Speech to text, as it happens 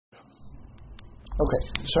Okay,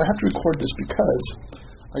 so I have to record this because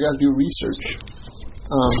I got to do research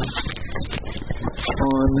on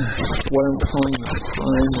what I'm calling the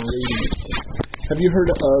prime radiant. Have you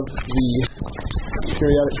heard of the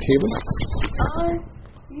periodic table?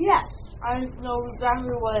 Yes. I know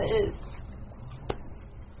exactly what it is.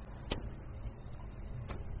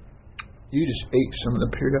 You just ate some of the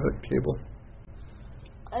periodic table.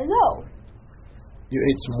 I know. You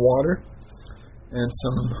ate some water and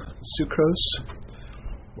some sucrose,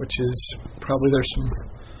 which is probably there's some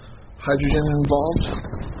hydrogen involved.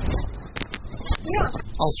 Yeah.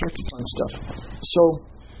 All sorts of fun stuff. So,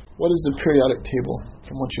 what is the periodic table,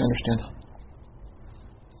 from what you understand?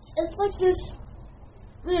 It's like it's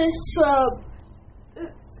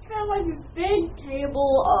kind of like this big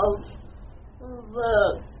table of the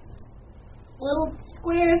little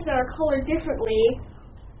squares that are colored differently,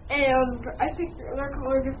 and I think they're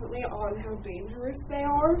colored differently on how dangerous they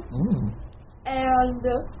are. Mm. And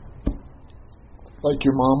like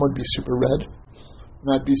your mom would be super red,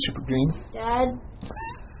 and I'd be super green. Dad,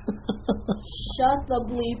 shut the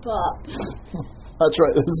bleep up. That's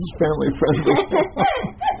right, this is family friendly.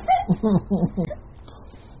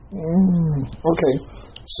 Okay,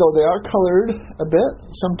 so they are colored a bit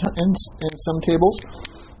sometimes in some tables,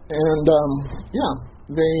 and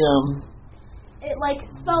they it like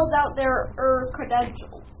spells out their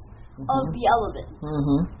credentials of the element.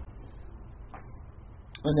 Mm-hmm.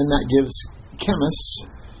 And then that gives chemists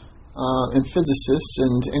and physicists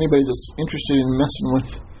and anybody that's interested in messing with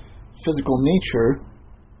physical nature,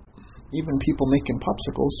 even people making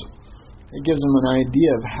popsicles, it gives them an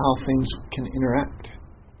idea of how things can interact.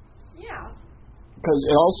 Because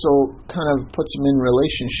it also kind of puts them in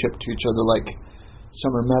relationship to each other, like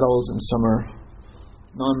some are metals and some are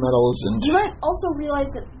non-metals. And you might also realize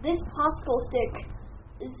that this popsicle stick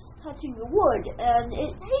is touching the wood, and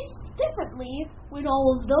it tastes differently when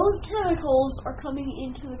all of those chemicals are coming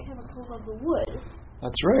into the chemicals of the wood.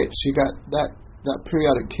 That's right. So you got that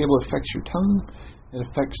periodic table affects your tongue, it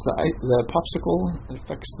affects the popsicle, it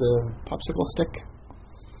affects the popsicle stick.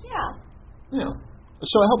 Yeah. Yeah.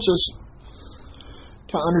 So it helps us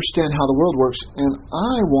to understand how the world works, and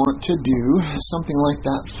I want to do something like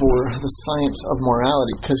that for the science of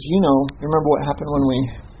morality, because remember what happened when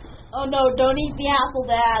we... Oh no, don't eat the apple,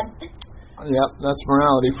 Dad. Yep, that's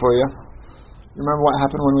morality for you. Remember what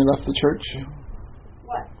happened when we left the church?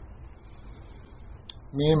 What?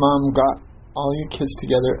 Me and Mom got all you kids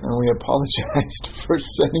together, and we apologized for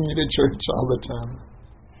sending you to church all the time.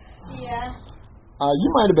 Yeah. You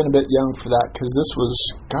might have been a bit young for that, because this was,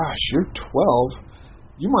 gosh, you're 12.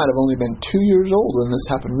 You might have only been 2 years old when this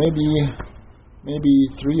happened, maybe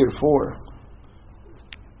 3 or 4.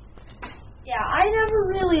 Yeah, I never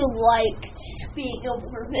really liked being a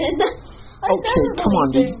Mormon. Okay, come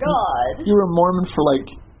on, dude. God. You were a Mormon for like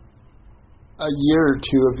a year or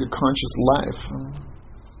two of your conscious life.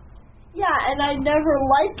 Yeah, and I never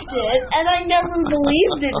liked it, and I never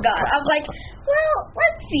believed in God. I'm like, well,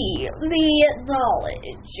 let's see, the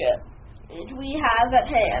knowledge we have at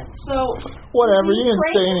hand. So whatever, you didn't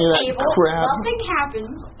say any of that crap. Nothing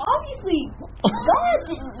happens. Obviously, God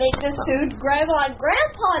didn't make this food. Grandma and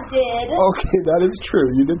Grandpa did. Okay, that is true.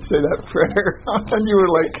 You did say that prayer. And you were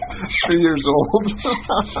like 3 years old.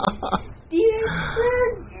 Dear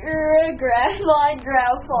Grandma and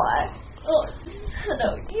Grandpa. Oh,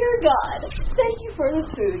 no, dear God, thank you for this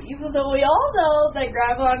food, even though we all know that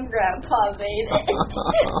Grandma and Grandpa made it.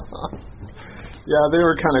 Yeah, they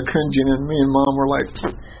were kind of cringing, and me and Mom were like,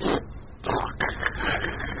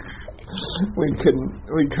 we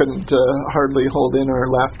couldn't hardly hold in our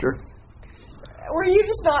laughter. Were you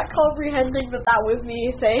just not comprehending that was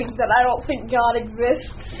me saying that I don't think God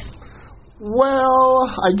exists? Well,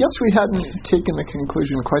 I guess we hadn't taken the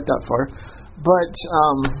conclusion quite that far, but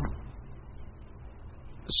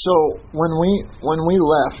so when we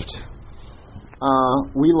left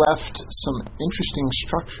some interesting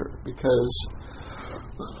structure, because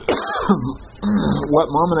what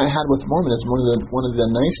Mom and I had with Mormonism, one of the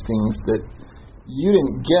nice things that you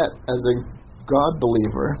didn't get as a God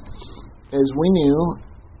believer is we knew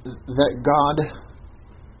that God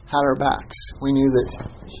had our backs. We knew that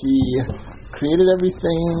He created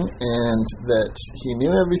everything and that He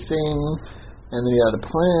knew everything and that He had a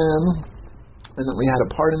plan and that we had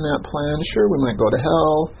a part in that plan. Sure, we might go to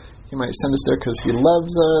hell. He might send us there because He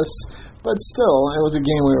loves us, but still, it was a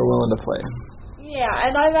game we were willing to play. Yeah,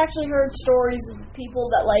 and I've actually heard stories of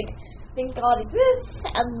people that think God exists,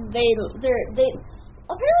 and they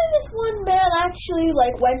apparently this one man actually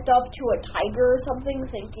went up to a tiger or something,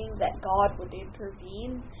 thinking that God would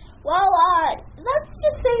intervene. Well, let's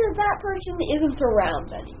just say that person isn't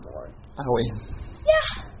around anymore. Owie.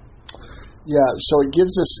 Yeah. Yeah, so it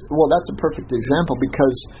gives us, that's a perfect example,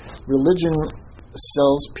 because religion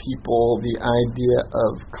sells people the idea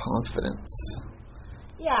of confidence.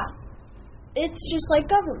 Yeah. It's just like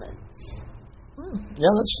government.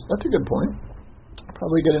 Yeah, that's a good point.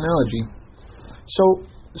 Probably a good analogy. So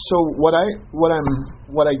what I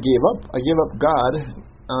gave up, I gave up God.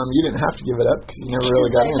 You didn't have to give it up because you never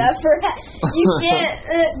really got in. You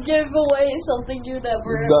can't give away something you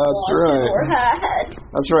never wanted or had.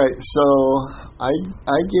 That's right. So I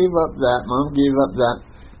gave up that. Mom gave up that.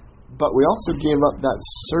 But we also gave up that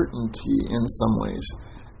certainty in some ways.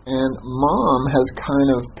 And Mom has kind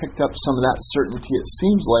of picked up some of that certainty, it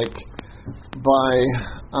seems like, by...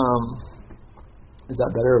 is that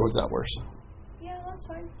better or was that worse? Yeah, that's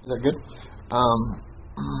fine. Is that good?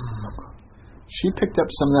 She picked up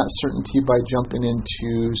some of that certainty by jumping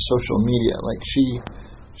into social media. Like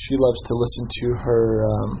she loves to listen to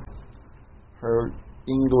her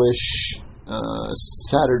English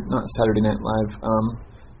not Saturday Night Live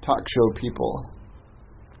talk show people,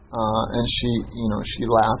 and she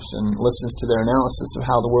laughs and listens to their analysis of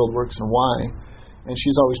how the world works and why. And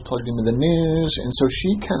she's always plugged into the news, and so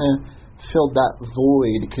she kind of filled that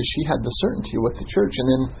void because she had the certainty with the church. And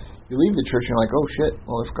then you leave the church and you're like, oh shit,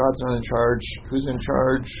 well, if God's not in charge, who's in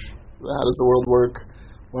charge? How does the world work?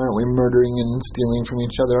 Why aren't we murdering and stealing from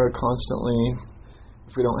each other constantly?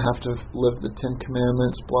 If we don't have to live the 10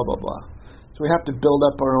 Commandments, blah, blah, blah. So we have to build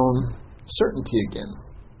up our own certainty again.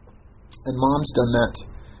 And Mom's done that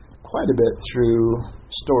quite a bit through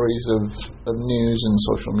stories of news and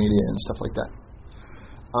social media and stuff like that.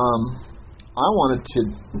 I wanted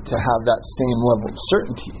to have that same level of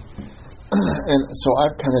certainty. And so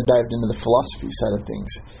I've kind of dived into the philosophy side of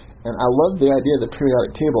things. And I love the idea of the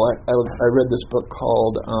periodic table. I read this book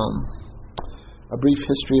called A Brief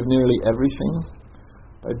History of Nearly Everything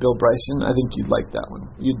by Bill Bryson. I think you'd like that one.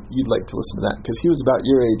 You'd like to listen to that because he was about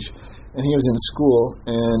your age and he was in school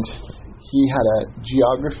and he had a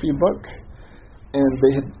geography book and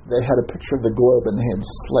they had a picture of the globe and they had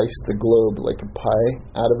sliced the globe like a pie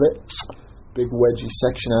out of it, big wedgy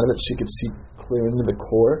section out of it so you could see clear into the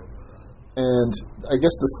core. And I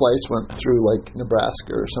guess the slice went through like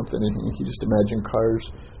Nebraska or something, and you can just imagine cars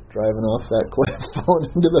driving off that cliff going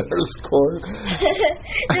into the Earth's core.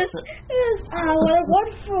 What a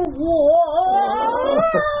wonderful war!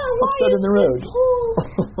 What's that in the road?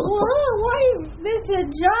 Why is this a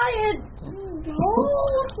giant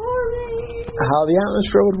hole for me? How the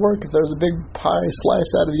atmosphere would work if there was a big pie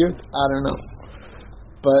slice out of the Earth, I don't know.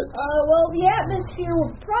 But the atmosphere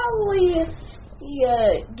would probably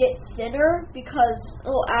get thinner because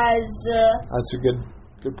that's a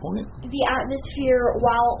good point. The atmosphere,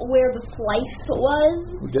 where the slice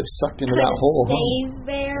was, we get sucked into that hole. Stays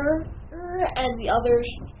there, and the others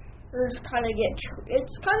kind of get.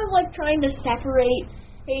 It's kind of like trying to separate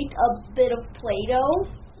a bit of Play-Doh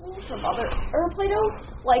from other Play-Doh.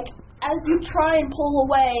 Like as you try and pull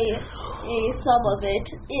away some of it,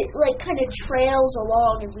 like kind of trails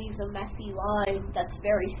along and leaves a messy line that's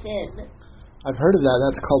very thin. I've heard of that.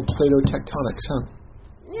 That's called Play-Doh tectonics, huh?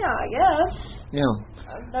 Yeah, I guess. Yeah.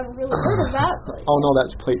 I've never really heard of that. But... Oh, no,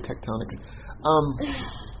 that's plate tectonics.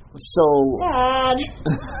 So... Dad.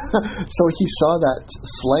 So he saw that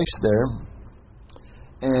slice there,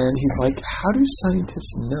 and he's like, how do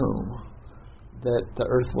scientists know that the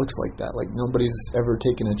Earth looks like that? Like, nobody's ever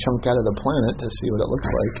taken a chunk out of the planet to see what it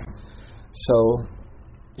looks like. So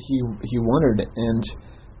he wondered, and...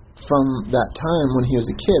 from that time when he was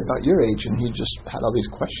a kid, about your age, and he just had all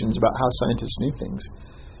these questions about how scientists knew things.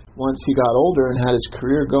 Once he got older and had his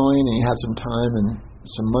career going and he had some time and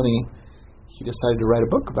some money, he decided to write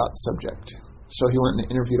a book about the subject. So he went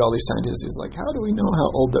and interviewed all these scientists. He's like, how do we know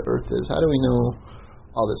how old the Earth is? How do we know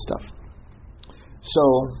all this stuff? So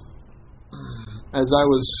as I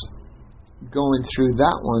was going through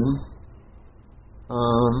that one,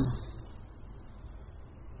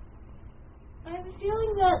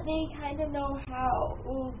 feeling that they kind of know how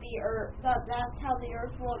the Earth, that's how the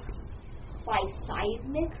Earth looks by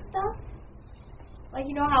seismic stuff. Like,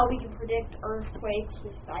 you know how we can predict earthquakes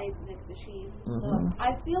with seismic machines and stuff.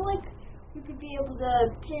 I feel like we could be able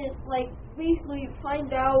to basically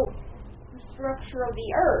find out the structure of the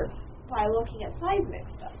Earth by looking at seismic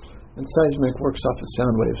stuff. And seismic works off of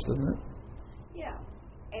sound waves, doesn't it? Yeah.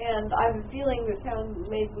 And I have a feeling that sound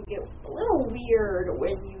waves would get a little weird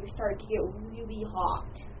when you start to get really hot.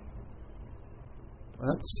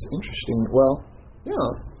 That's interesting. Well, yeah,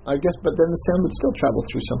 I guess, but then the sound would still travel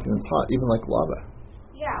through something that's hot, even like lava.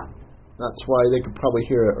 Yeah. That's why they could probably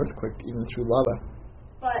hear an earthquake even through lava.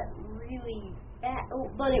 But really,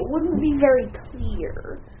 but it wouldn't be very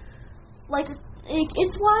clear. Like,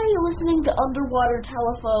 it's why listening to underwater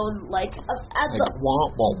telephone, like, at like the... wah,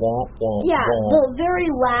 wah, wah, wah, yeah, wah. the very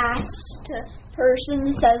last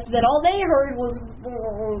person says that all they heard was...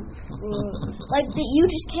 like, that you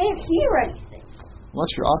just can't hear anything.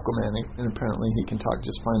 Unless you're Aquaman, and apparently he can talk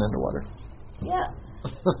just fine underwater. Yeah.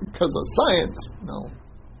 Because of science. No.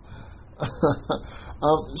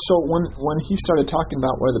 So when he started talking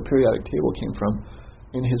about where the periodic table came from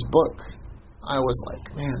in his book, I was like,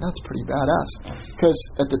 man, that's pretty badass. Because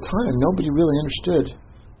at the time, nobody really understood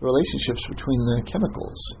the relationships between the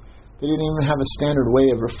chemicals. They didn't even have a standard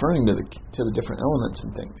way of referring to the different elements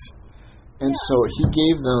and things. And so he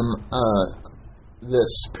gave them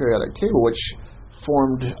this periodic table, which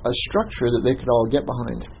formed a structure that they could all get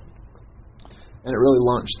behind. And it really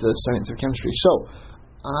launched the science of chemistry. So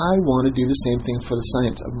I want to do the same thing for the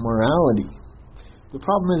science of morality. The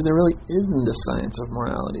problem is there really isn't a science of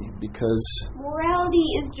morality, because... morality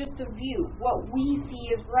is just a view. What we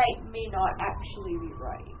see as right may not actually be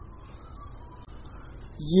right.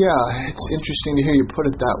 Yeah, it's interesting to hear you put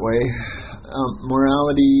it that way.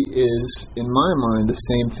 Morality is, in my mind, the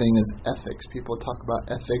same thing as ethics. People talk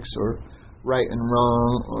about ethics or right and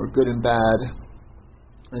wrong or good and bad.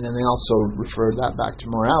 And then they also refer that back to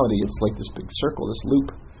morality. It's like this big circle, this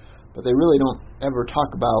loop. But they really don't ever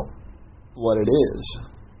talk about what it is.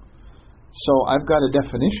 So I've got a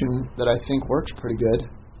definition that I think works pretty good,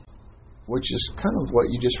 which is kind of what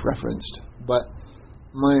you just referenced. But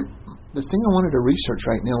the thing I wanted to research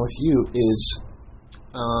right now with you is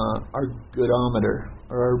our good-ometer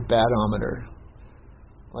or our bad-ometer.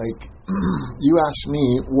 Like, you asked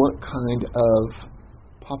me what kind of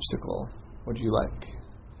popsicle would you like?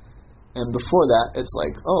 And before that, it's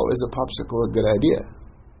like, oh, is a popsicle a good idea?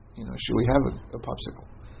 You know, should we have a popsicle?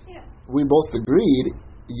 Yeah. We both agreed,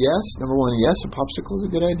 yes, number one, yes, a popsicle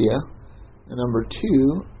is a good idea. And number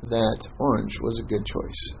two, that orange was a good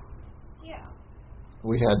choice. Yeah.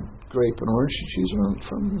 We had grape and orange to choose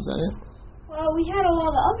from. Was that it? Well, we had a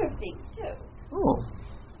lot of other things, too. Oh.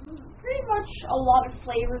 Pretty much a lot of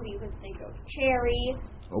flavors you can think of. Cherry.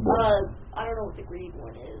 Oh, boy. I don't know what the green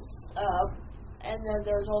one is. And then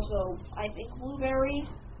there's also, I think, blueberry.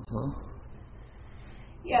 Huh?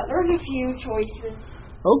 Yeah, there's a few choices.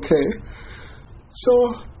 Okay. So,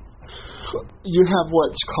 you have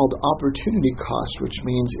what's called opportunity cost, which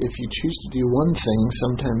means if you choose to do one thing,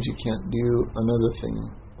 sometimes you can't do another thing.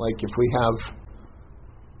 Like if we have,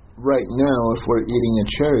 right now, if we're eating a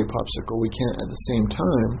cherry popsicle, we can't at the same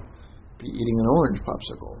time be eating an orange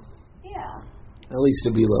popsicle. Yeah. At least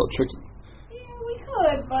it'd be a little tricky. Yeah, we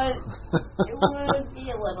could, but it would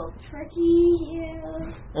be a little tricky, yeah.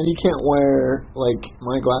 And you can't wear, like,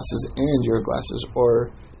 my glasses and your glasses,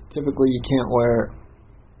 or typically you can't wear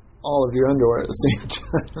all of your underwear at the same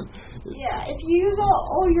time. Yeah, if you use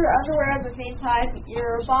all your underwear at the same time,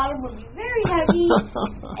 your bottom would be very heavy,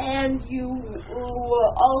 and you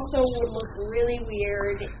also would look really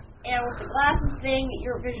weird. And with the glasses thing,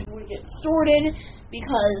 your vision would get distorted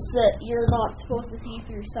because you're not supposed to see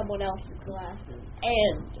through someone else's glasses,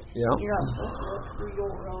 and you're not supposed to look through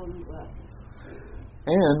your own glasses.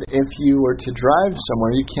 And if you were to drive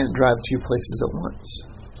somewhere, you can't drive two places at once.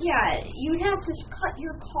 Yeah, you'd have to cut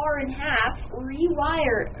your car in half,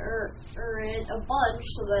 rewire it a bunch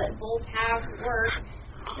so that both halves work,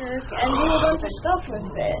 and do a bunch of stuff with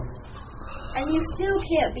it. And you still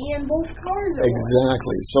can't be in both cars at once.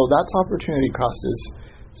 Exactly. So that's opportunity cost. Is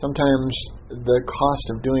sometimes the cost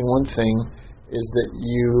of doing one thing is that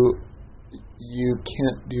you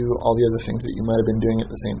can't do all the other things that you might have been doing at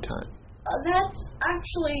the same time. That's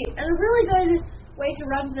actually a really good way to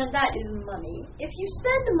represent that is money. If you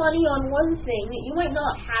spend money on one thing, you might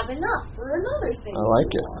not have enough for another thing. I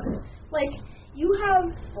like it. Like, you have,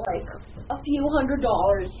 like, a few $100,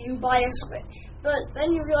 you buy a Switch. But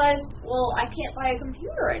then you realize, well, I can't buy a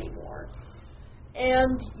computer anymore.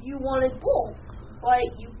 And you wanted both, but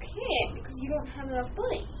you can't because you don't have enough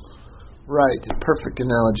money. Right, perfect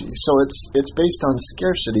analogy. So it's based on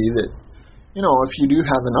scarcity that, you know, if you do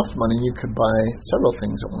have enough money, you could buy several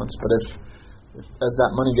things at once. But if as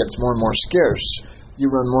that money gets more and more scarce, you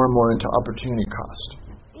run more and more into opportunity cost.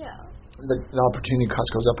 Yeah. The opportunity cost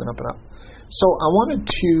goes up and up and up. So I wanted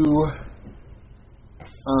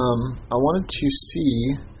to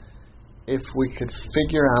see if we could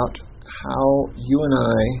figure out how you and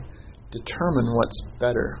I determine what's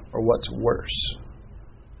better or what's worse.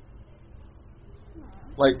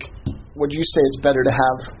 Like, would you say it's better to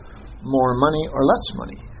have more money or less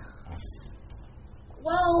money?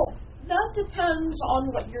 that depends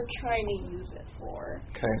on what you're trying to use it for.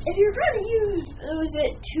 Okay. If you're trying to use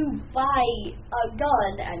it to buy a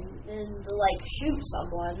gun and like shoot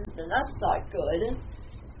someone, then that's not good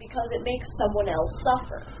because it makes someone else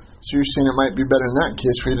suffer. So you're saying it might be better in that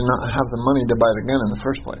case for you to not have the money to buy the gun in the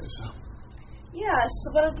first place? Yes,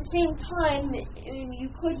 but at the same time, you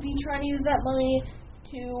could be trying to use that money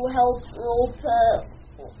to help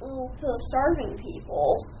to starving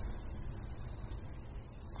people.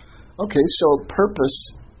 Okay, so purpose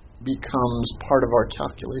becomes part of our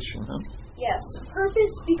calculation, huh? Yes,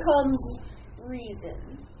 purpose becomes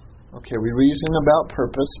reason. Okay, we reason about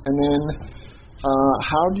purpose, and then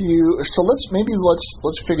how do you? So let's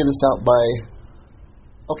figure this out by.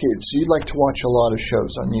 Okay, so you'd like to watch a lot of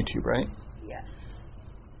shows on YouTube, right? Yeah.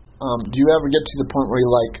 Do you ever get to the point where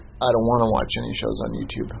you're like, I don't want to watch any shows on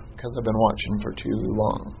YouTube because I've been watching for too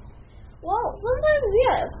long? Well, sometimes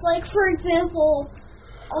yes. Like for example,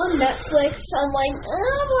 on Netflix, I'm like,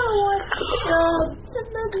 I want to watch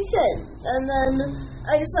Seven Deadly Sins, and then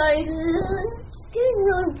I decide it's getting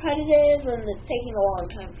really repetitive and it's taking a long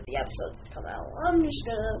time for the episodes to come out. I'm just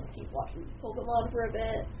gonna keep watching Pokemon for a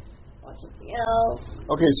bit, watch something else.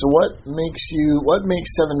 Okay, so what makes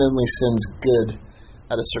Seven Deadly Sins good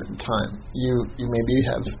at a certain time? You maybe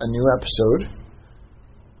have a new episode,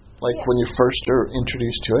 like when you first are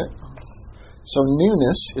introduced to it. So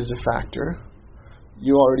newness is a factor.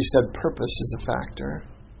 You already said purpose is a factor.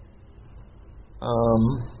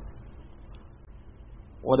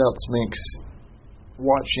 What else makes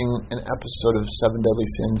watching an episode of Seven Deadly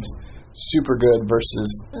Sins super good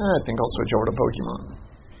versus, I think I'll switch over to Pokemon?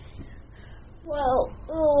 Well,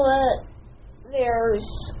 there's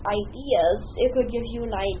ideas. It could give you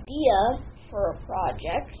an idea for a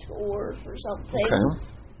project or for something. Okay.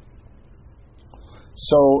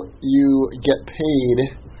 So you get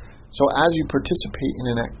paid. So as you participate in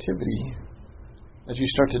an activity, as you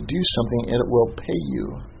start to do something, it will pay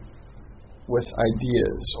you with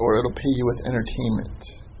ideas, or it'll pay you with entertainment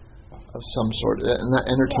of some sort. And that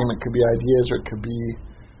entertainment could be ideas, or it could be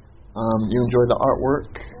you enjoy the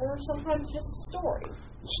artwork. Or sometimes just a story.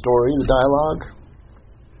 The story, the dialogue.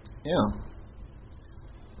 Yeah.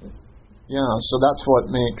 Yeah, so that's what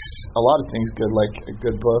makes a lot of things good, like a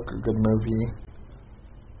good book or a good movie.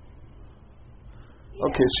 Yeah.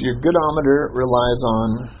 Okay, so your good-ometer relies on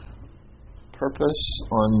purpose,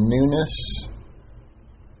 on newness,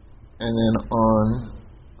 and then on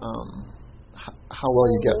how well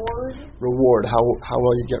you get reward. How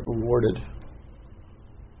well you get rewarded.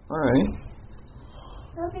 All right.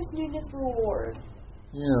 Purpose, newness, reward.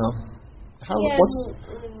 Yeah.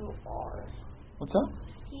 What's that?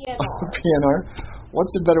 PNR. PNR.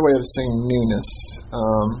 What's a better way of saying newness?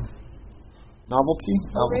 Novelty?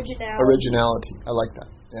 Originality. I like that.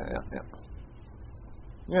 Yeah.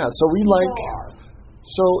 Yeah, so we like...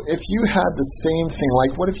 So if you had the same thing,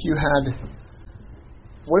 like what if you could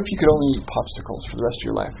only eat popsicles for the rest of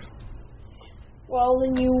your life? Well,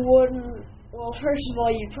 then you wouldn't... Well, first of all,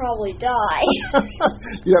 you'd probably die.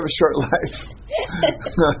 You'd have a short life.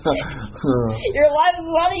 Your life is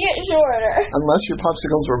going to get shorter. Unless your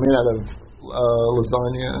popsicles were made out of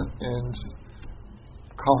lasagna and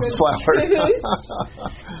cauliflower.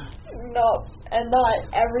 No, and not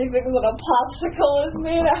everything that a popsicle is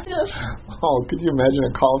made out of. Oh, could you imagine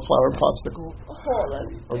a cauliflower popsicle? Oh, that'd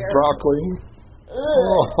be or terrible. broccoli?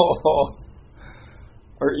 Oh.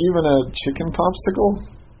 Or even a chicken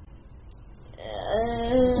popsicle? I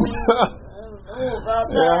don't know about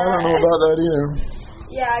that. Yeah, I don't know about that either.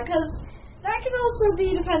 Yeah, because that can also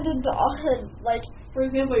be dependent on, like, for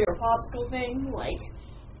example, your popsicle thing. Like,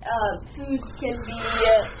 foods can be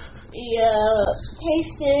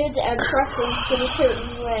tasted and preferenced in a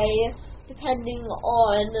certain way depending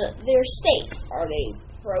on their state. Are they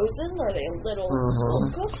frozen? Are they a little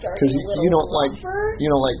cooked? Are they a little rougher? You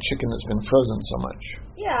don't like chicken that's been frozen so much.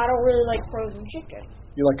 Yeah, I don't really like frozen chicken.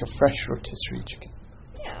 You like a fresh rotisserie chicken.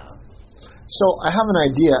 Yeah. So I have an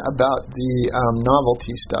idea about the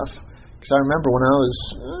novelty stuff. Because I remember when I was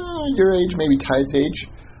your age, maybe Tide's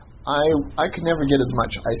age, I could never get as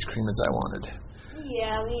much ice cream as I wanted.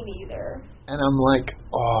 Yeah, me neither. And I'm like,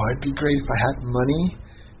 oh, it'd be great if I had money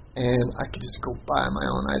and I could just go buy my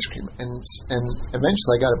own ice cream. And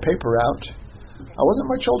eventually I got a paper route. I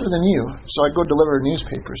wasn't much older than you, so I'd go deliver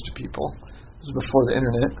newspapers to people. This was before the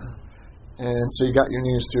internet. And so you got your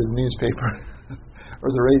news through the newspaper or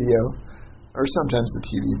the radio or sometimes the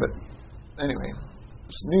TV. But anyway,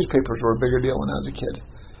 newspapers were a bigger deal when I was a kid.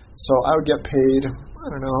 So I would get paid, I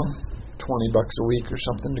don't know, $20 a week or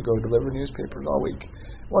something to go deliver newspapers all week.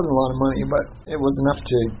 It wasn't a lot of money, but it was enough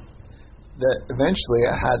that eventually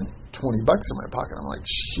I had $20 in my pocket. I'm like,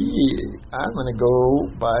 shit, I'm going to go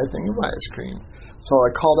buy a thing of ice cream. So I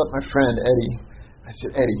called up my friend, Eddie. I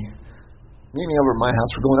said, Eddie, meet me over at my house.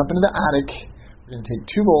 We're going up into the attic. We're going to take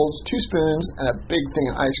 2 bowls, 2 spoons, and a big thing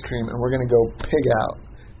of ice cream, and we're going to go pig out.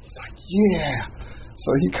 He's like, yeah. So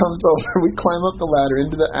he comes over. We climb up the ladder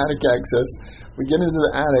into the attic access. We get into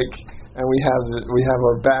the attic, and we have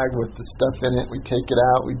our bag with the stuff in it. We take it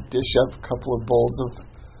out. We dish up a couple of bowls of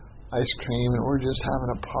ice cream, and we're just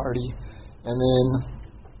having a party. And then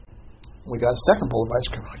we got a second bowl of ice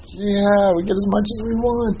cream. Like, yeah, we get as much as we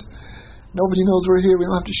want. Nobody knows we're here. We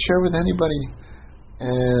don't have to share with anybody.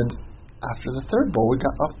 And after the third bowl,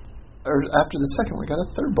 after the second, we got a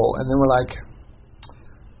third bowl. And then we're like,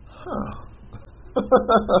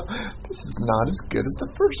 this is not as good as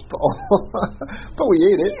the first bowl. But we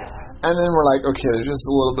ate it. Yeah. And then we're like, okay, there's just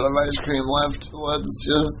a little bit of ice cream left. Let's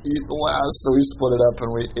just eat the last. So we split it up and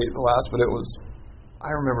we ate the last. But I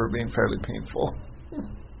remember it being fairly painful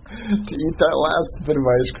to eat that last bit of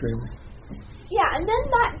ice cream. Yeah, and then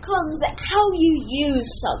that comes at how you use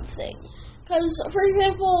something. Because, for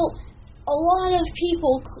example, a lot of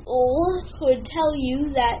people could tell you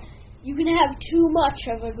that you can have too much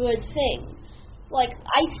of a good thing. Like,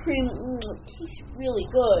 ice cream tastes really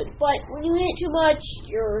good, but when you eat too much,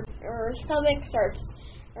 your stomach starts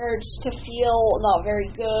to feel not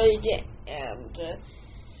very good, and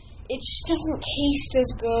it just doesn't taste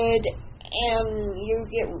as good, and you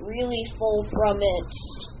get really full from it.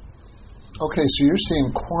 Okay, so you're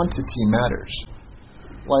saying quantity matters.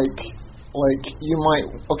 Like you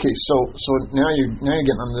might. Okay, so now you're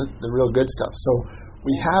getting on the real good stuff. So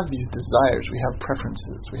we have these desires, we have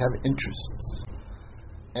preferences, we have interests.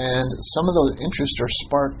 And some of those interests are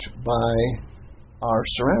sparked by our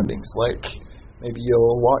surroundings. Like, maybe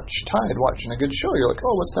you'll watch Tide watching a good show. You're like,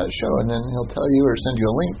 oh, what's that show? And then he'll tell you or send you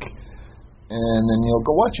a link. And then you'll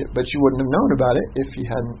go watch it. But you wouldn't have known about it if you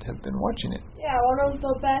hadn't have been watching it. Yeah, one of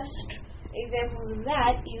the best examples of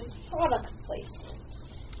that is product placement.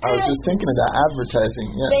 I was just thinking of that, advertising,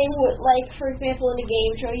 yes. They would, like, for example, in a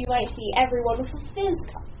game show, you might see everyone with a fizz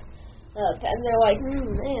cup. And they're like,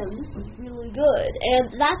 man, this is really good.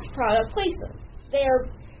 And that's product placement. They're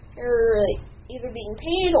either being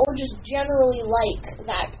paid or just generally like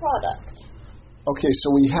that product. Okay,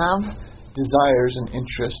 so we have desires and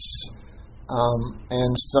interests,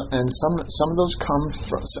 and some of those come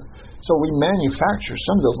from. So we manufacture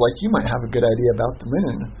some of those. Like, you might have a good idea about the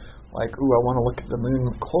moon. Like, ooh, I want to look at the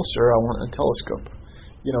moon closer. I want a telescope.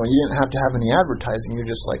 You know, you didn't have to have any advertising. You're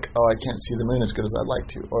just like, oh, I can't see the moon as good as I'd like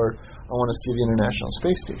to. Or I want to see the International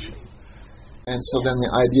Space Station. And so then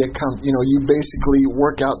the idea comes, you know, you basically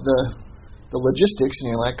work out the logistics,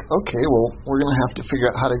 and you're like, okay, well, we're going to have to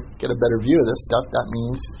figure out how to get a better view of this stuff. That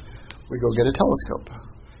means we go get a telescope.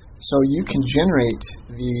 So you can generate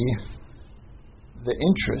the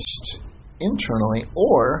interest internally,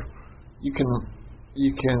 or you can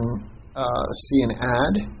see an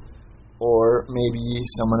ad, or maybe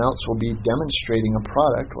someone else will be demonstrating a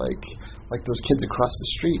product, like those kids across the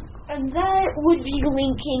street. And that would be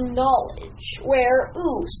linking knowledge, where,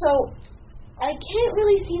 so I can't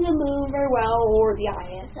really see the moon very well, or the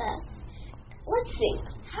ISS. Let's think,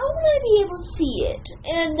 how would I be able to see it?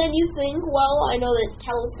 And then you think, well, I know that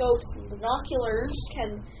telescopes and binoculars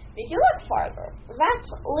can make you look farther. That's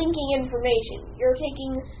linking information. You're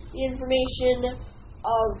taking the information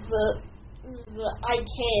of I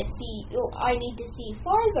can't see, I need to see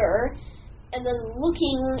farther, and then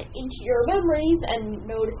looking into your memories and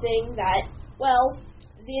noticing that, well,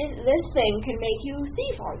 this thing can make you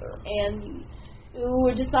see farther, and you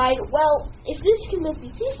would decide, well, if this can make me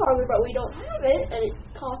see farther but we don't have it, and it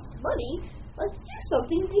costs money, let's do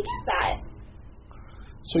something to get that.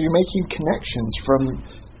 So you're making connections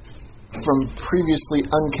from previously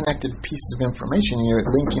unconnected pieces of information, and you're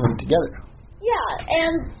linking them together. Yeah,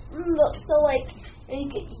 and so, like,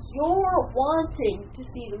 you're wanting to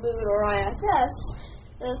see the moon or ISS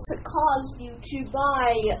to cause you to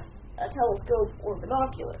buy a telescope or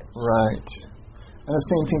binocular. Right. And the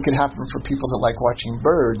same thing could happen for people that like watching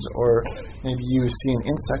birds, or maybe you see an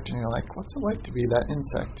insect and you're like, what's it like to be that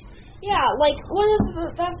insect? Yeah, like, one of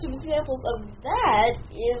the best examples of that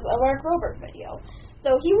is a Mark Robert video.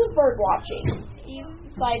 So he was bird watching. He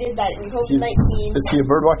decided that in COVID-19... Is he a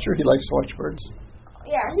bird watcher? He likes to watch birds?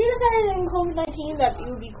 Yeah, he decided in COVID-19 that it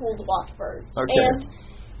would be cool to watch birds. Okay.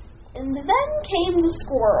 And then came the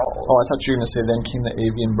squirrel. Oh, I thought you were going to say then came the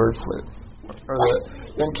avian bird flu.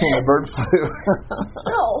 Then came the bird flu.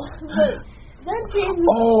 No, but then came the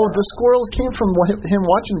squirrel. The squirrels came from him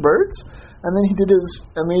watching birds? And then he did his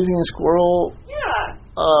amazing squirrel... Yeah.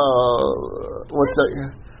 What's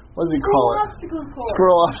that? what does he call it? Obstacle course.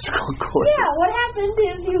 Squirrel obstacle course. Yeah, what happened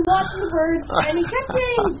is he was watching the birds, and he kept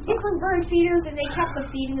getting different bird feeders, and they kept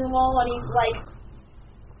feeding them all, and he's like,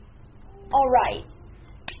 alright,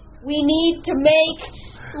 we need to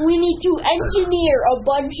engineer a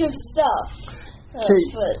bunch of stuff. Okay,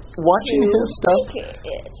 watching his stuff,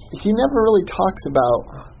 he never really talks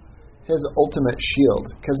about his ultimate shield,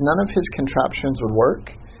 because none of his contraptions would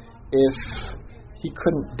work if he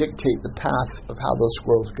couldn't dictate the path of how those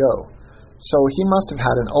squirrels go. So he must have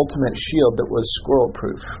had an ultimate shield that was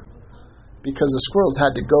squirrel-proof, because the squirrels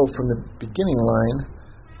had to go from the beginning line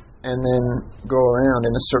and then go around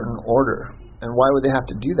in a certain order. And why would they have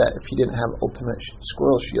to do that if he didn't have ultimate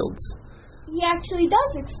squirrel shields? He actually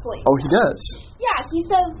does explain. Oh, he does? Yeah, he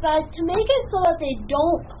says that to make it so that they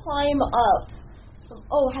don't climb up.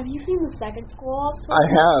 Oh, have you seen the second squirrel obstacle? I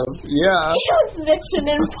have, yeah. It was Mission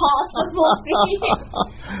Impossible.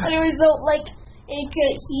 And it was like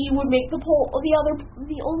he would make the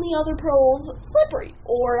only other poles slippery,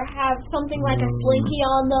 or have something like a slinky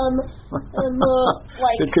on them, and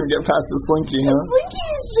like they couldn't get past the slinky, huh? The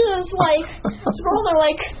slinky's just like squirrels are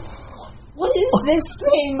like, what is this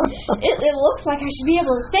thing? It looks like I should be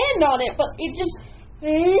able to stand on it, but it just.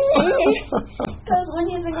 Because when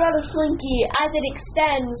you think about a slinky, as it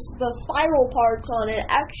extends, the spiral parts on it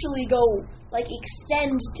actually go,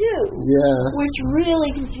 extend too. Yeah. Which really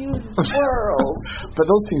confuses squirrels. But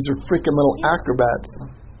those things are freaking little acrobats.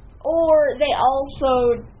 Or they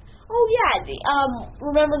also,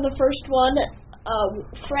 remember the first one?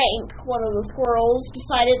 Frank, one of the squirrels,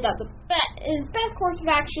 decided that his best course of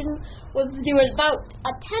action was to do about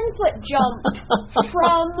a 10-foot jump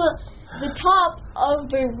from the top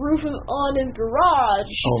of the roof on his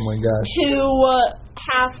garage to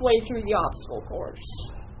halfway through the obstacle course.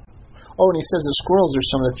 Oh, and he says the squirrels are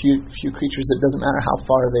some of the few creatures that doesn't matter how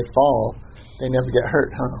far they fall, they never get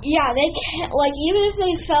hurt, huh? Yeah, they can't, even if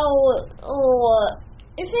they fell,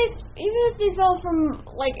 even if they fell from,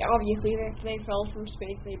 obviously if they fell from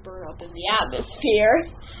space, they burn up in the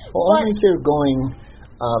atmosphere. Well, only if they're going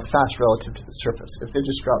fast relative to the surface. If they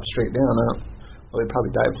just drop straight down, they'd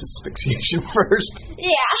probably die of asphyxiation first.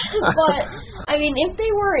 Yeah, but, if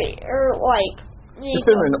they were, if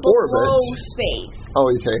they were in below orbit. space. Oh,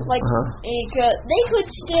 okay. They could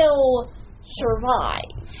still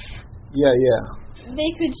survive. Yeah.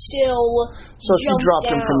 They could still So if you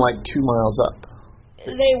dropped them from 2 miles up,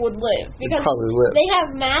 they would live. Because probably live. They have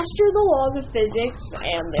mastered the laws of physics,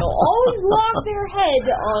 and they'll always lock their head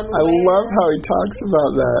on I love how he talks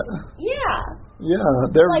about that. Yeah. Yeah,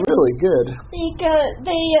 they're really good.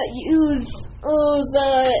 They use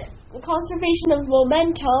the conservation of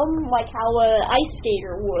momentum, like how an ice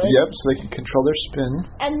skater would. Yep, so they can control their spin.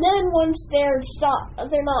 And then once they're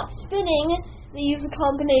not spinning, they use a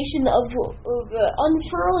combination of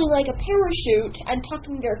unfurling like a parachute and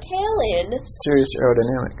tucking their tail in. Serious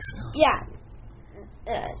aerodynamics. Yeah.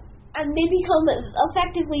 And they become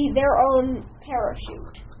effectively their own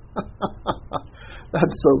parachute.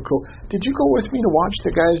 That's so cool. Did you go with me to watch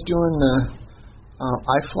the guys doing the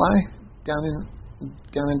iFly down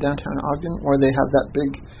in downtown Ogden, where they have that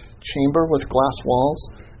big chamber with glass walls,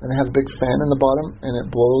 and they have a big fan in the bottom, and it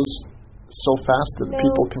blows so fast that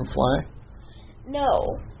people can fly? No.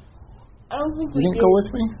 I don't think you didn't go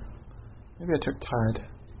with me? Maybe I took Tide.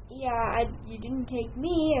 Yeah, you didn't take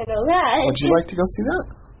me, I know that. Would you like to go see that?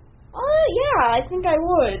 Yeah, I think I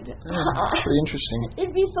would. Yeah, pretty interesting.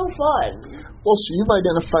 It'd be so fun. Well, so you've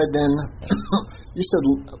identified then, you said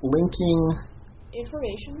linking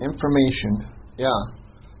information. Yeah.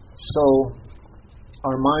 So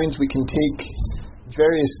our minds, we can take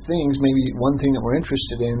various things, maybe one thing that we're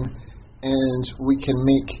interested in, and we can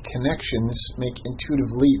make connections, make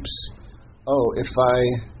intuitive leaps. Oh, if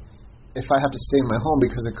I have to stay in my home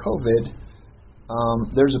because of COVID,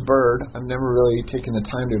 there's a bird. I've never really taken the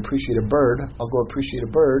time to appreciate a bird. I'll go appreciate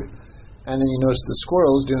a bird. And then you notice the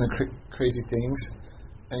squirrels doing the crazy things.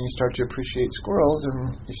 And you start to appreciate squirrels,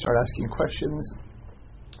 and you start asking questions.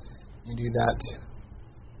 You do that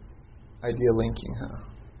idea linking, huh?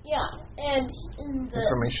 Yeah, and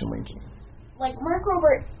information linking. Like Mark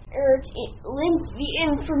Robert linked the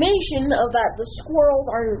information of that the squirrels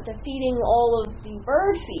are defeating all of the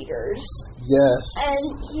bird feeders. Yes. And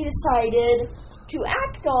he decided to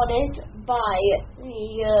act on it by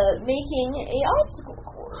making a obstacle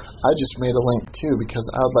course. I just made a link too, because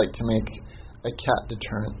I would like to make a cat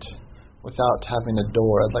deterrent without having a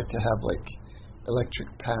door. I'd like to have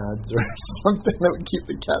electric pads or something that would keep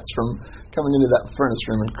the cats from coming into that furnace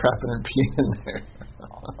room and crapping and peeing in there.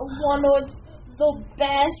 One of the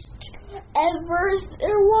best ever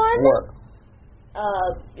one. What?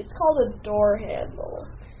 It's called a door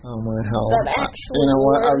handle. Oh my hell! That actually You know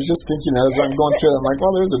what? I works. was just thinking that as I'm going through it. I'm like,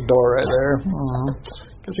 well, there's a door right there.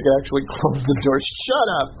 Guess I could actually close the door. Shut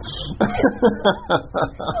up.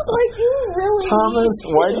 Like, you really Thomas,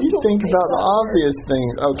 why do you think about the work. obvious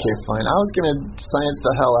things? Okay, fine. I was going to science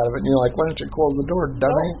the hell out of it, and you're like, why don't you close the door,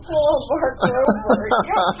 dummy? Don't pull a Mark Rober.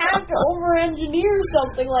 You don't have to over-engineer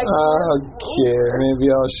something like Mark Okay, Rober.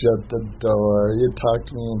 maybe I'll shut the door. You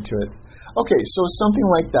talked me into it. Okay, so something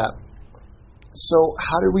like that. So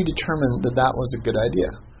how did we determine that that was a good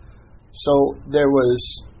idea? So there's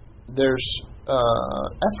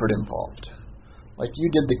effort involved. Like you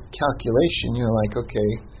did the calculation, you're like, okay,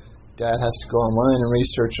 Dad has to go online and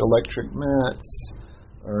research electric mats,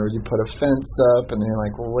 or you put a fence up, and then you're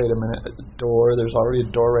like, well, wait a minute, a door, there's already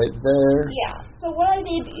a door right there. Yeah, so what I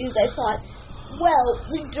did is I thought, well,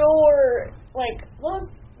 the door, like, those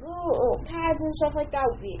little pads and stuff like that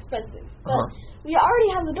would be expensive. But we already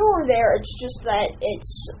have the door there, it's just that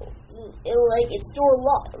its door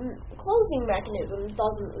closing mechanism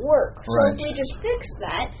doesn't work. So Right. if we just fix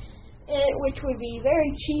that, which would be very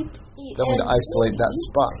cheap, Then we'd isolate that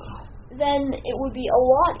spot. then it would be a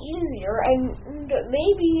lot easier, and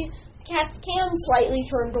maybe cats can slightly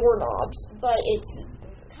turn doorknobs, but it's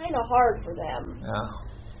kind of hard for them. Yeah.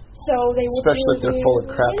 So they would Especially if they're full of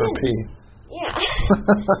crap or really- pee. Yeah.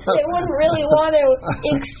 They wouldn't really want to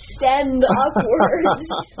extend upwards.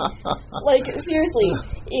 Like, seriously,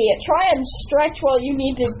 try and stretch while you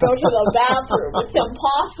need to go to the bathroom. It's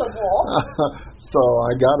impossible. So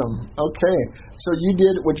I got them. Okay. So you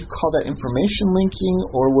did, would you call that information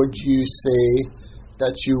linking, or would you say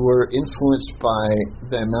that you were influenced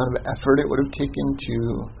by the amount of effort it would have taken to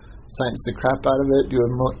science the crap out of it, do a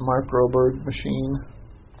Mark Roberg machine?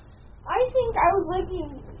 I think I was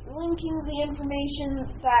linking the information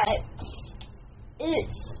that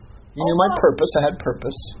it's... You knew my purpose. I had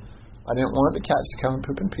purpose. I didn't want the cats to come and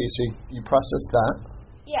poop and pee, so you processed that.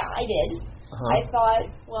 Yeah, I did. I thought,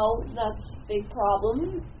 well, that's a big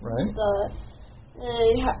problem. Right. The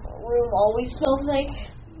room always smells like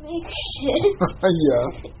shit.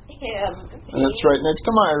 Yeah. And it's right next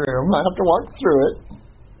to my room. I have to walk through it.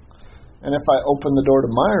 And if I open the door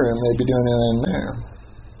to my room, they'd be doing it in there.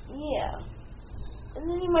 Yeah. And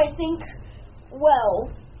then you might think, well,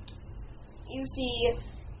 you see,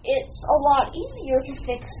 it's a lot easier to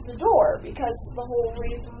fix the door, because the whole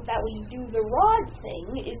reason that we do the rod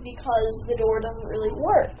thing is because the door doesn't really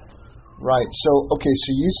work. Right. So, okay, so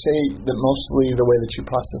you say that mostly the way that you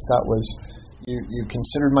processed that was you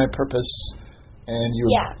considered my purpose, and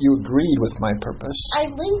you agreed with my purpose. I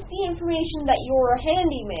linked the information that you're a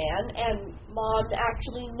handyman, and Mom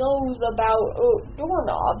actually knows about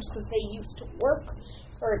doorknobs, because they used to work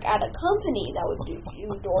at a company that would do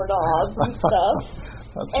doorknobs and stuff.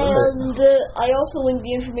 That's and right. I also linked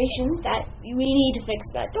the information that we need to fix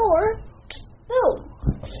that door. Boom.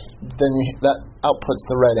 Then that outputs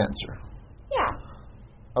the right answer. Yeah.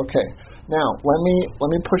 Okay. Now, let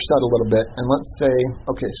me push that a little bit, and let's say,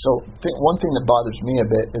 okay, so one thing that bothers me a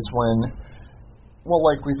bit is when, well,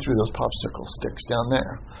 like we threw those popsicle sticks down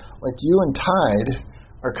there. Like you and Tide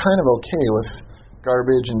are kind of okay with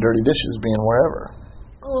garbage and dirty dishes being wherever.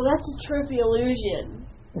 Oh, that's a trippy illusion.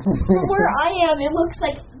 From where I am, it looks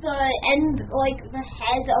like the end, like the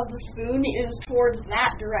head of the spoon is towards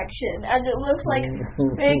that direction, and it looks like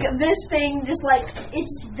this thing just like it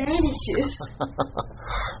just vanishes.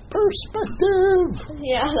 Perspective.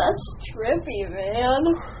 Yeah, that's trippy, man.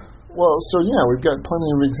 Well, so yeah, we've got plenty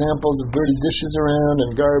of examples of dirty dishes around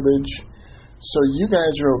and garbage. So you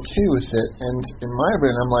guys are okay with it, and in my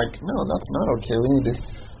brain, I'm like, no, that's not okay. We need to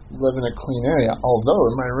live in a clean area. Although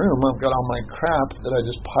in my room, I've got all my crap that I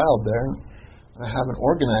just piled there, and I haven't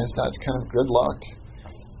organized that. It's kind of gridlocked.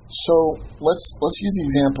 So let's use the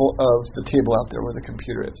example of the table out there where the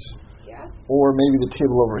computer is. Yeah. Or maybe the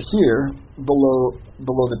table over here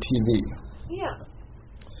below the TV. Yeah.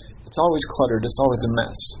 It's always cluttered. It's always a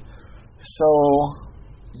mess. So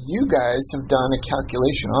you guys have done a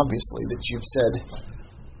calculation, obviously, that you've said,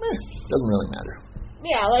 doesn't really matter.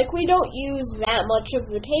 Yeah, like we don't use that much of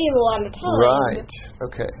the table at a time. Right.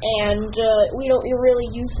 Okay. And we don't really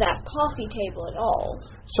use that coffee table at all.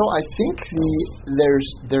 So I think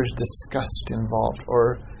there's disgust involved,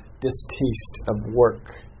 or distaste of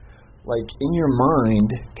work. Like in your mind,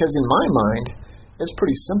 because in my mind, it's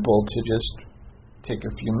pretty simple to just take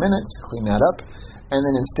a few minutes, clean that up, and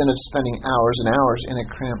then instead of spending hours and hours in a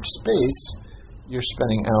cramped space, you're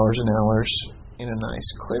spending hours and hours in a nice,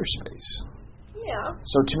 clear space. Yeah.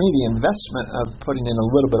 So to me, the investment of putting in a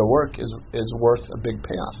little bit of work is worth a big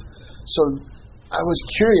payoff. So I was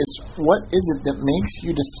curious, what is it that makes you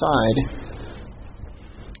decide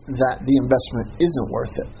that the investment isn't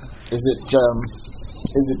worth it? Is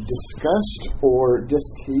it disgust or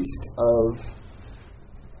distaste of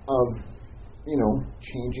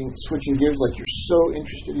switching gears? Like you're so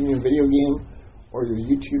interested in your video game or your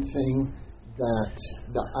YouTube thing that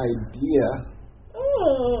the idea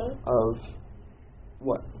of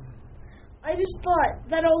what? I just thought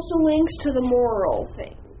that also links to the moral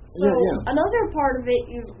thing. So another part of it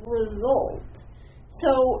is result.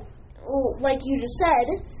 So, like you just said,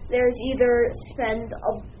 there's either spend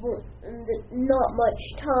not much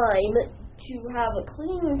time to have a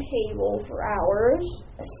clean table for hours,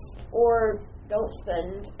 or don't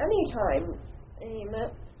spend any time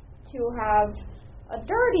to have a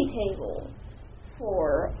dirty table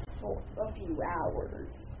for a few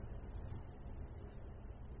hours.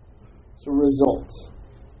 So results.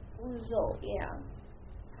 Result, yeah.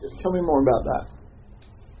 Tell me more about that.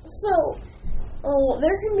 So,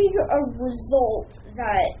 there can be a result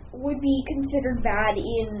that would be considered bad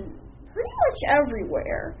in pretty much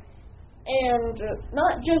everywhere. And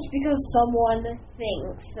not just because someone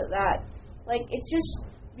thinks that it's just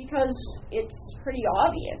because it's pretty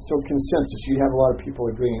obvious. So consensus, you have a lot of people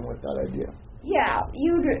agreeing with that idea. Yeah,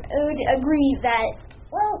 you'd agree that,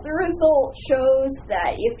 the result shows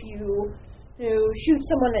that if you shoot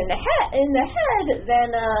someone in the head,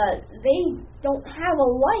 then they don't have a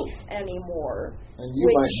life anymore,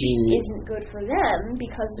 which isn't good for them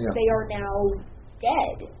because they are now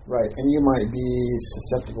dead. Right, and you might be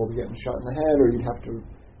susceptible to getting shot in the head, or you'd have to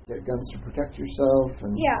get guns to protect yourself.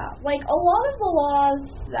 And like a lot of the laws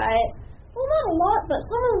that, not a lot, but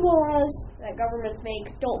some of the laws that governments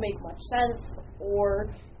make don't make much sense,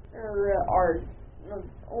 or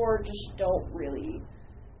just don't really.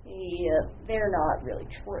 They're not really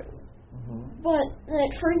true. Mm-hmm. But,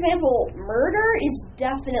 for example, murder is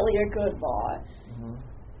definitely a good law. Mm-hmm.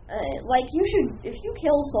 If you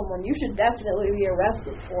kill someone, you should definitely be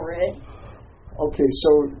arrested for it. Okay,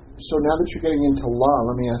 so now that you're getting into law,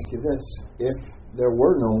 let me ask you this. If there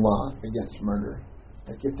were no law against murder,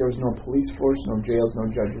 like if there was no police force, no jails,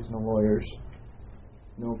 no judges, no lawyers,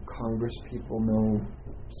 no Congress people, no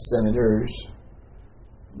senators,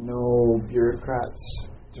 no bureaucrats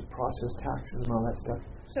to process taxes and all that stuff.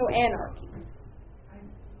 So anarchy,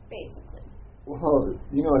 basically. Well,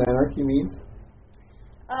 you know what anarchy means?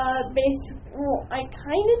 I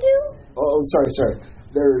kind of do. Oh, sorry.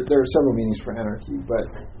 There are several meanings for anarchy, but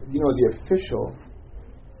the official.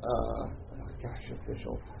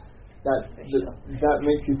 Official. That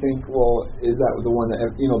makes you think. Well, is that the one that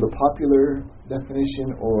the popular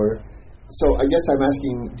definition, or? So I guess I'm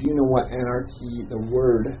asking. Do you know what anarchy, the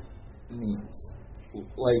word, means?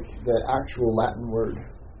 Like the actual Latin word.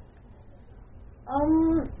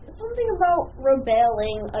 Something about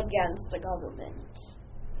rebelling against the government.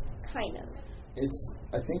 Kind of. It's,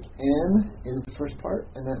 I think, an is the first part,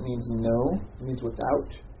 and that means no, it means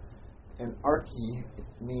without. And archy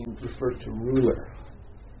refers to ruler.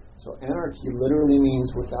 So anarchy literally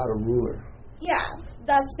means without a ruler. Yeah,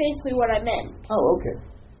 that's basically what I meant. Oh, okay.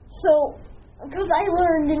 So, because I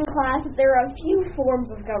learned in class that there are a few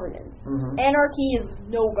forms of governance. Mm-hmm. Anarchy is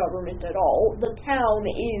no government at all. The town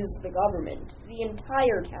is the government. The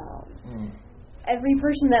entire town. Mm. Every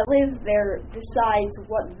person that lives there decides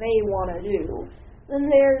what they want to do. Then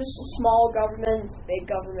there's small governments, big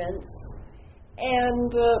governments,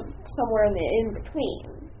 and somewhere in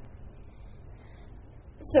between.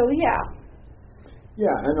 So, yeah.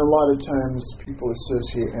 Yeah, and a lot of times people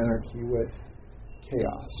associate anarchy with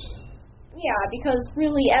chaos. Yeah, because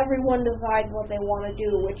really everyone decides what they want to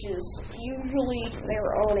do, which is usually to their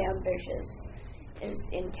own ambitious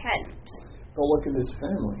intent. But look at this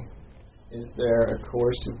family. Is there a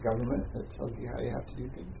coercive government that tells you how you have to do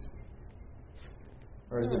things?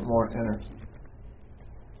 Or is it more anarchy?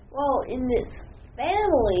 Well, in this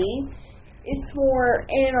family, it's more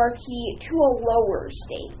anarchy to a lower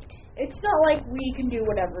state. It's not like we can do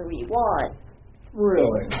whatever we want.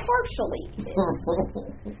 Really? Partially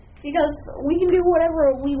is. Because we can do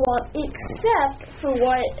whatever we want except for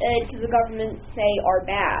what the government say are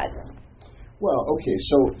bad. Well, okay,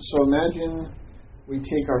 so imagine we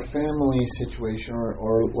take our family situation,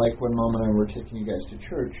 or like when Mom and I were taking you guys to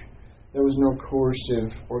church, there was no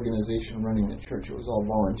coercive organization running the church. It was all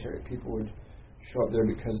voluntary. People would show up there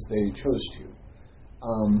because they chose to.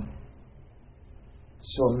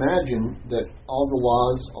 So imagine that all the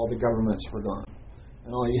laws, all the governments were gone.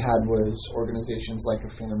 And all you had was organizations like a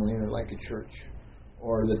family or like a church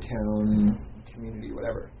or the town, community,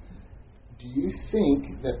 whatever. Do you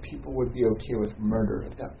think that people would be okay with murder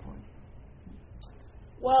at that point?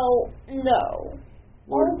 Well, no.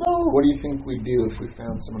 What do you think we'd do if we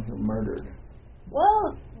found someone who murdered?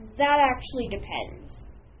 Well, that actually depends.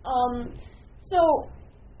 So,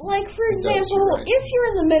 like, for It does, example, you're right. if you're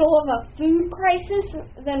in the middle of a food crisis,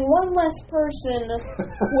 then one less person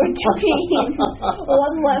would mean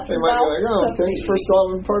one less They might be like, oh, mouth to thanks feed. for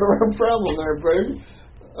solving part of our problem there, babe.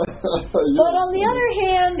 But on the other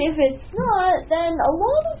hand, if it's not, then a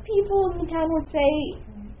lot of people in the town would say,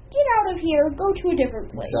 get out of here, go to a different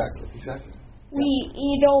place. Exactly.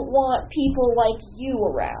 You don't want people like you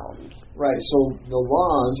around. Right, so the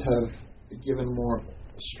laws have given more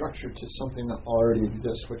structure to something that already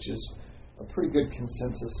exists, which is a pretty good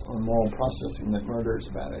consensus on moral processing that murder is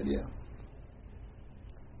a bad idea.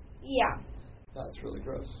 Yeah. That's really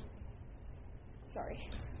gross. Sorry.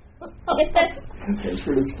 Thanks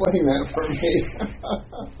for displaying that for me.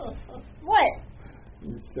 What?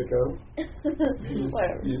 You sicko.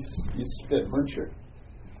 Whatever. You spit muncher.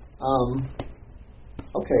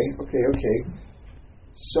 Okay.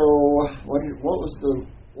 So, what was the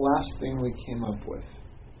last thing we came up with?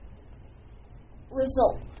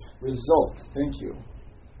 Result. Thank you.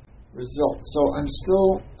 Result. So I'm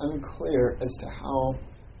still unclear as to how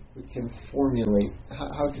we can formulate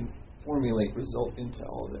result into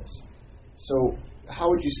all this. So how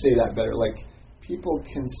would you say that better? Like, people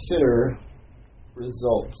consider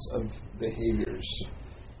results of behaviors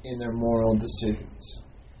in their moral decisions,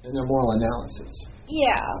 in their moral analysis.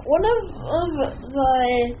 Yeah, one of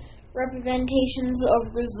the representations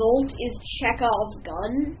of result is Chekhov's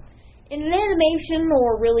gun. In an animation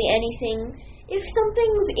or really anything, if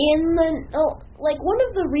something's in the... like, one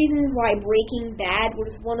of the reasons why Breaking Bad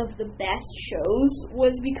was one of the best shows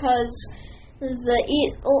was because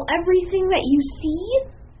everything that you see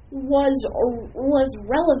was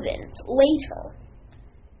relevant later.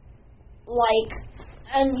 Like,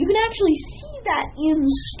 and you can actually see that in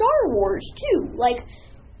Star Wars, too. Like,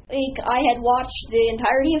 I had watched the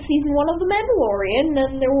entirety of Season 1 of The Mandalorian,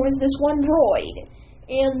 and there was this one droid.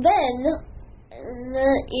 And then,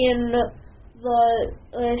 in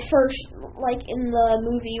the first, like in the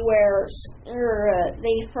movie where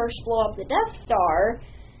they first blow up the Death Star,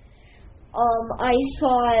 I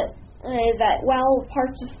saw that while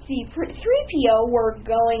parts of C-3PO were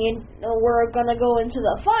gonna go into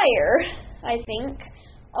the fire, I think,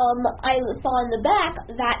 I saw in the back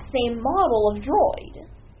that same model of droid.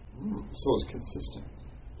 So it's consistent.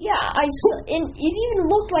 Yeah, it even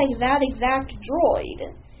looked like that exact droid.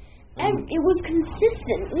 And it was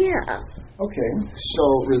consistent, yeah. Okay, so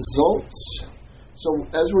results. So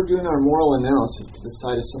as we're doing our moral analysis to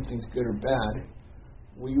decide if something's good or bad,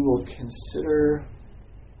 we will consider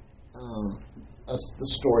the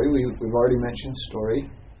story. We've already mentioned story.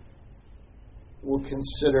 We'll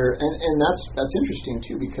consider, and that's interesting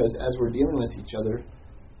too, because as we're dealing with each other,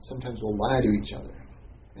 sometimes we'll lie to each other.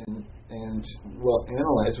 And we'll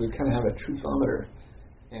analyze, we kind of have a truthometer,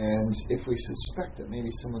 and if we suspect that maybe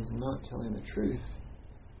someone's not telling the truth,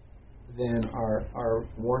 then our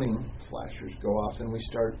warning flashers go off and we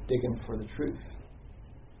start digging for the truth.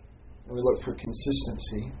 And we look for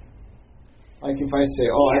consistency. Like if I say,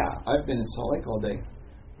 I've been in Salt Lake all day,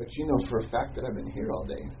 but you know for a fact that I've been here all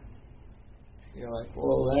day. You're like,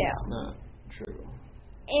 well, that's not true.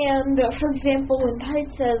 And, for example, when Tide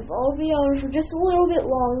says, I'll be on for just a little bit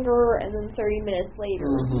longer, and then 30 minutes later,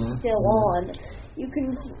 still on, you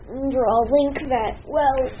can draw a link that,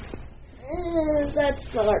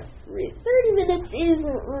 that's not 30 minutes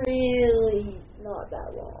isn't really not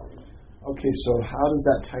that long. Okay, so how does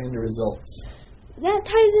that tie into results? That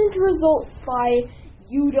ties into results by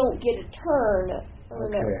you don't get a turn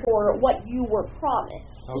for what you were promised.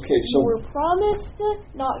 Okay, so you were promised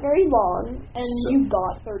not very long, and you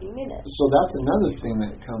got 30 minutes. So that's another thing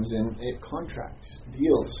that comes in, contracts,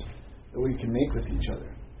 deals that we can make with each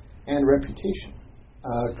other, and reputation,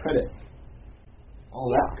 credit, all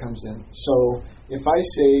that comes in. So if I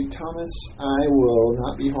say, Thomas, I will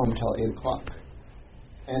not be home till 8 o'clock,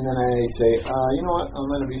 and then I say, you know what, I'm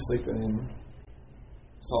going to be sleeping in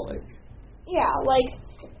Salt Lake. Yeah,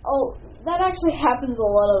 that actually happens a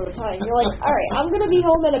lot of the time. You're like, all right, I'm going to be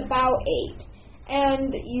home at about 8.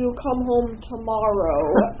 And you come home tomorrow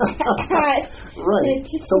at right.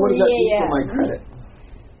 So what does that do for my credit?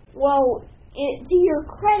 Well, to your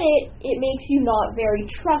credit, it makes you not very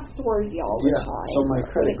trustworthy all the time. So my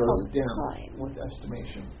credit goes down with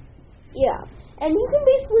estimation. Yeah. And you can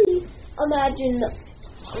basically imagine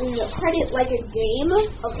credit like a game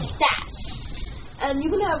of stats. And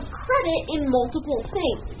you can have credit in multiple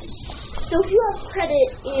things. So if you have credit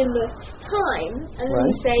in time, and then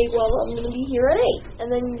you say, well, I'm going to be here at 8, and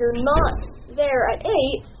then you're not there at 8,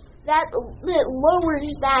 that lowers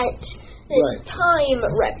that Right. time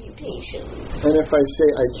reputation. And if I say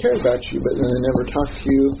I care about you, but then I never talk to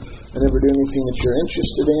you, I never do anything that you're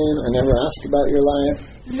interested in, I never ask about your life,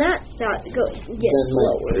 that stat gets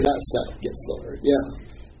lower. That stat gets lower, yeah.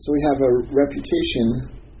 So we have a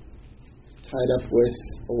reputation tied up with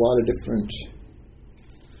a lot of different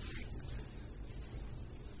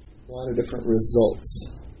results.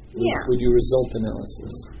 We do result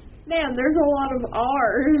analysis. Man, there's a lot of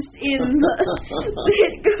R's in the...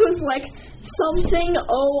 It goes like something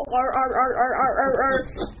O-R-R-R-R-R-R-I-O.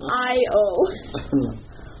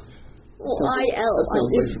 Well, I-L. That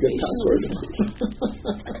sounds like a good password.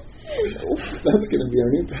 That's going to be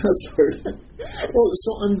our new password. Well, so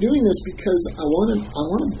I'm doing this because I want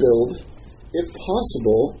to build, if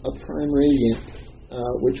possible, a prime radiant,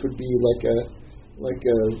 which would be like a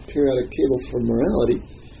periodic table for morality.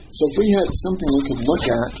 So if we had something we could look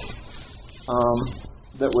at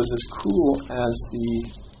that was as cool as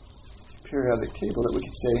the periodic table, that we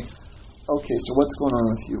could say, okay, so what's going on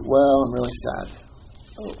with you? Well, I'm really sad.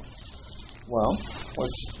 Oh. Well,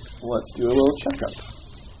 let's do a little checkup.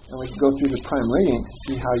 And we can go through the prime rating to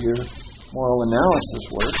see how your moral analysis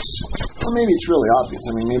works. Or maybe it's really obvious.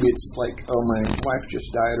 I mean, maybe it's like, oh, my wife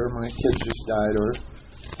just died, or my kids just died, or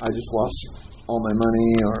I just lost all my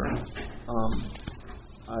money, or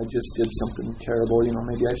I just did something terrible. You know,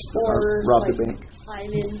 maybe I robbed a bank.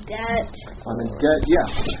 I'm in debt. Yeah.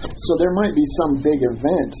 So there might be some big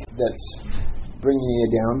event that's bringing you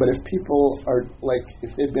down, but if people are, like,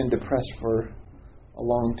 if they've been depressed for a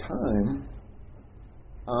long time,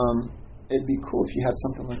 it'd be cool if you had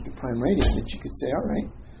something like the prime rating that you could say, all right,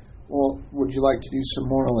 well, would you like to do some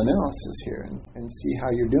moral analysis here and see how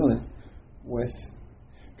you're doing with...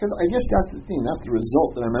 Because I guess that's the thing, that's the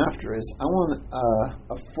result that I'm after, is I want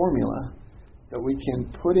a formula that we can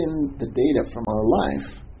put in the data from our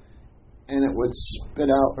life, and it would spit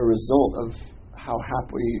out a result of how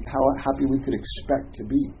happy we could expect to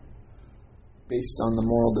be based on the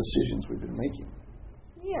moral decisions we've been making.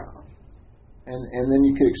 Yeah. And then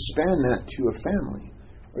you could expand that to a family,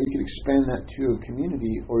 or you could expand that to a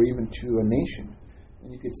community, or even to a nation. And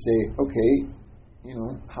you could say, okay, you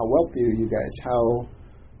know, how wealthy are you guys? How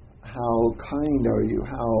kind are you?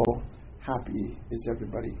 How happy is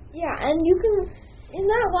everybody? Yeah, and you can, in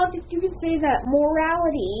that logic, you can say that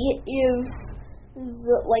morality is,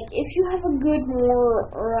 like, if you have a good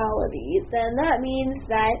morality, then that means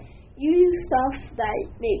that you do stuff that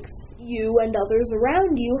makes you and others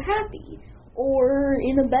around you happy, or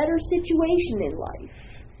in a better situation in life.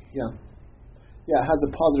 Yeah. Yeah, it has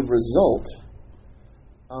a positive result.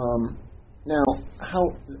 Now,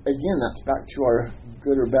 again, that's back to our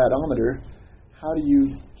good or bad-ometer. How do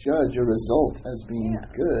you judge a result as being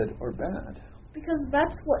good or bad? Because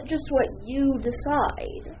that's just what you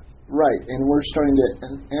decide. Right, and we're starting to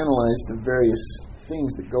analyze the various things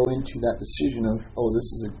that go into that decision of, oh, this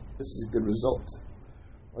is a good result,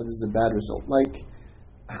 or this is a bad result. Like,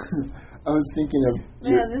 I was thinking of...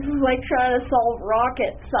 Man, this is like trying to solve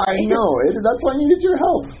rocket science. I know, that's why I needed your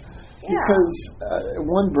help. Yeah. Because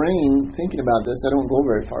one brain thinking about this, I don't go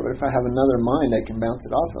very far. But if I have another mind I can bounce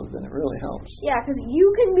it off of, then it really helps. Yeah, because you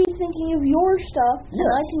can be thinking of your stuff, and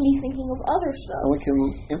I can be thinking of other stuff. And we can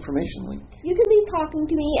information link. You can be talking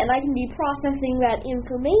to me, and I can be processing that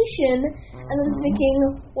information, and then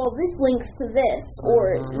thinking, well, this links to this,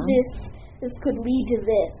 or this could lead to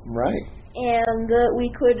this. Right. And we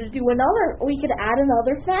could add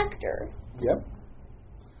another factor.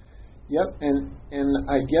 Yep, and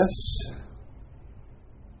I guess,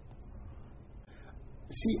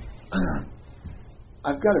 see,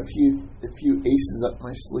 I've got a few aces up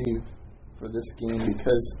my sleeve for this game,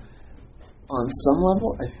 because on some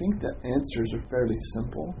level I think the answers are fairly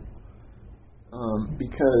simple,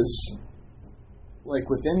 because, like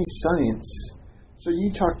with any science, so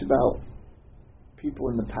you talked about people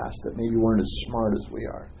in the past that maybe weren't as smart as we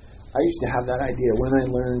are. I used to have that idea when I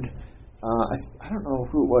learned... I don't know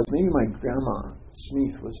who it was. Maybe my grandma,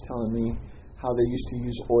 Smith, was telling me how they used to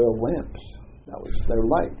use oil lamps. That was their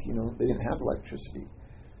light. You know, they didn't have electricity.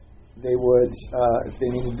 They would,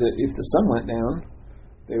 if the sun went down,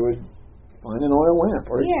 they would find an oil lamp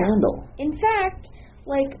or a candle. In fact,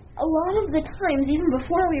 like a lot of the times, even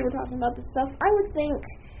before we were talking about this stuff, I would think,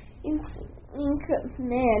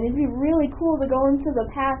 man, it'd be really cool to go into the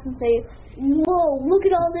past and say, whoa, look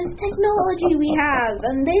at all this technology we have,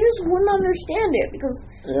 and they just wouldn't understand it, because,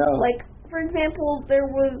 like, for example, there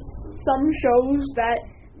was some shows that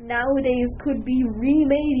nowadays could be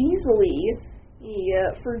remade easily,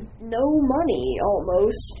 for no money,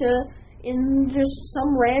 almost, in just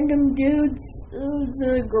some random dude's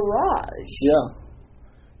garage.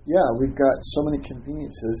 Yeah, we've got so many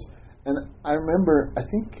conveniences. And I remember, I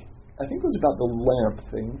think it was about the lamp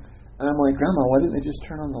thing. And I'm like, Grandma, why didn't they just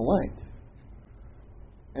turn on the light?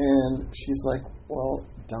 And she's like, well,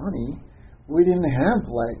 Donnie, we didn't have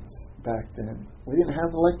lights back then. We didn't have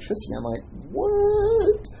electricity. I'm like,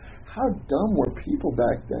 what? How dumb were people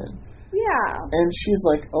back then? Yeah. And she's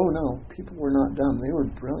like, oh no, people were not dumb. They were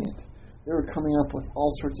brilliant. They were coming up with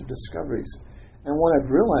all sorts of discoveries. And what I've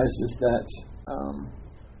realized is that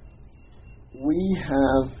we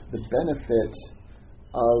have the benefit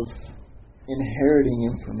of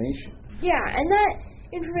inheriting information. Yeah, and that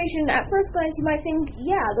information, at first glance, you might think,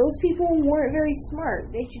 yeah, those people weren't very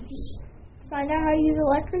smart. They should just find out how to use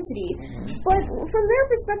electricity. Mm-hmm. But from their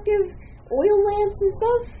perspective, oil lamps and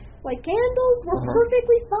stuff, like candles, were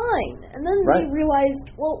perfectly fine. And then they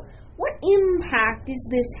realized, well, what impact is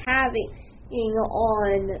this having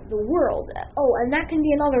on the world? Oh, and that can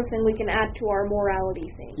be another thing we can add to our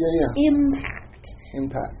morality thing. Yeah.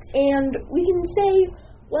 Impact. And we can say,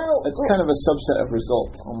 well... It's kind of a subset of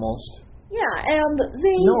result, almost. Yeah, and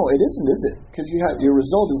they... No, it isn't, is it? Because your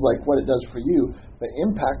result is like what it does for you, but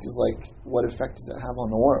impact is like what effect does it have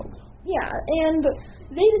on the world. Yeah, and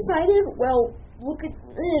they decided, well, look at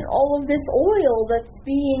all of this oil that's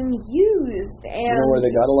being used, and... You know where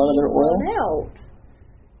they got a lot of their oil? Out.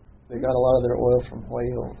 They got a lot of their oil from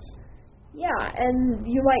whales. Yeah, and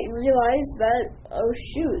you might realize that, oh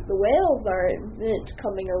shoot, the whales aren't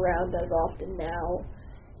coming around as often now.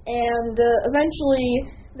 And eventually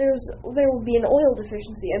there would be an oil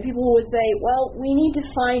deficiency, and people would say, well, we need to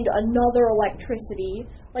find another electricity,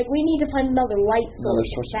 like we need to find another light source. Another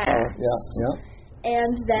source of power, yeah.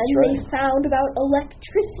 And then they found about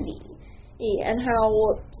electricity, and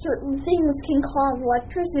how certain things can cause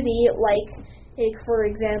electricity, like for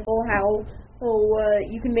example, how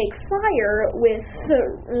you can make fire with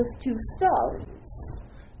two stones.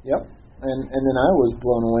 Yep. And then I was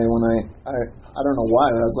blown away when I don't know why,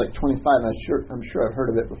 but I was like 25, and I'm sure I've heard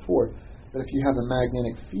of it before, but if you have a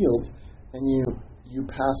magnetic field and you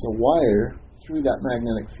pass a wire through that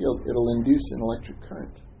magnetic field, it'll induce an electric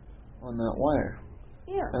current on that wire.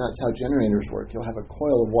 Yeah. And that's how generators work. You'll have a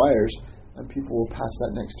coil of wires, and people will pass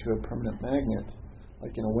that next to a permanent magnet.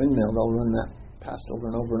 Like in a windmill, they'll run that past over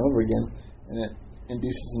and over and over again, and it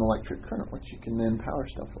induces an electric current, which you can then power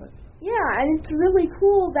stuff with. Yeah, and it's really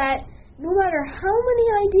cool that no matter how many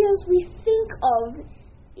ideas we think of,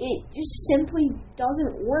 it just simply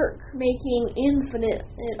doesn't work making infinite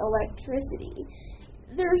electricity.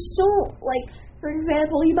 There's so, like, for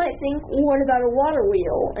example, you might think, what about a water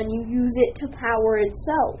wheel? And you use it to power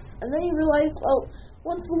itself. And then you realize, well,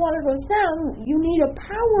 once the water goes down, you need a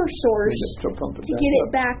power source to get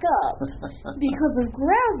it back up because of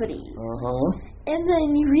gravity. And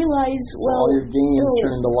then you realize, all your gains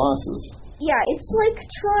turn into losses. Yeah, it's like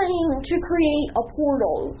trying to create a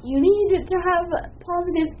portal. You need to have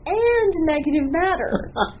positive and negative matter.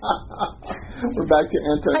 We're back to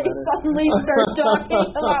antimatter. I suddenly start talking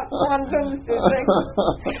about quantum physics.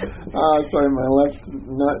 Sorry, my left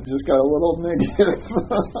nut just got a little negative.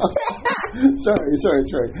 Sorry.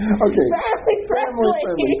 Okay.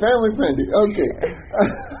 Family friendly. Okay.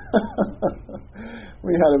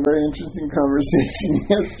 We had a very interesting conversation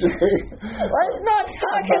yesterday. Let's not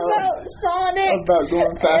talk about Sonic. About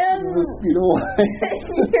going faster than the speed of light.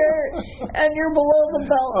 and you're below the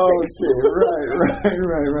belt. Okay,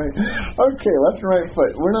 right. Okay, left and right foot.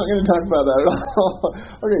 We're not going to talk about that at all.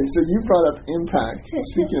 Okay, so you brought up impact.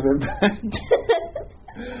 Speaking of impact.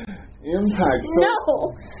 Impact.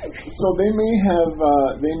 So they may have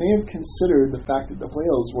considered the fact that the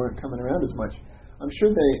whales weren't coming around as much. I'm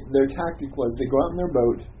sure their tactic was they go out in their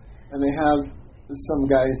boat and they have some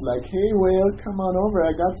guys like, hey whale, come on over,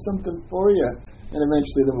 I got something for you. And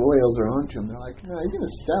eventually the whales are onto them. They're like, no, you're going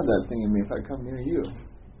to stab that thing in me if I come near you.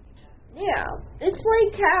 Yeah, it's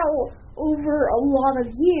like how over a lot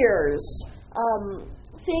of years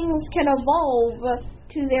things can evolve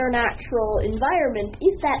to their natural environment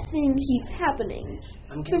if that thing keeps happening.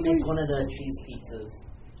 I'm going to make one of the cheese pizzas.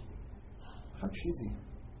 How cheesy.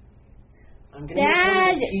 I'm going to make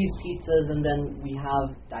one of the cheese pizzas, and then we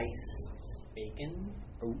have diced bacon.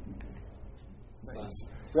 Oh, nice.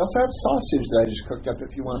 We also have sausage that I just cooked up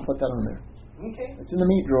if you want to put that on there. Okay. It's in the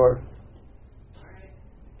meat drawer. Alright.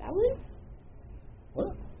 That one?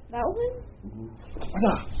 What? That one?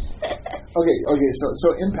 Okay, so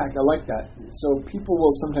impact, I like that. So people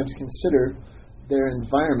will sometimes consider their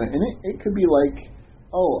environment, and it could be like,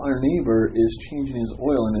 oh, our neighbor is changing his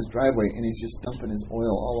oil in his driveway, and he's just dumping his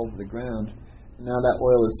oil all over the ground. And now that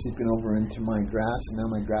oil is seeping over into my grass, and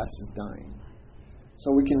now my grass is dying.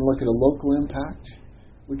 So we can look at a local impact.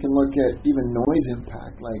 We can look at even noise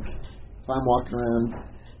impact. Like if I'm walking around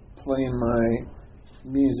playing my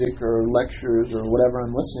music or lectures or whatever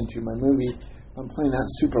I'm listening to, my movie, if I'm playing that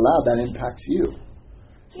super loud, that impacts you.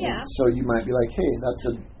 Yeah. And so you might be like, hey, that's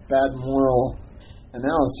a bad moral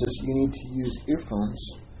analysis. You need to use earphones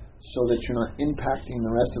so that you're not impacting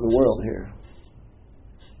the rest of the world here.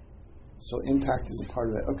 So impact is a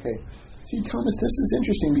part of it. Okay. See, Thomas, this is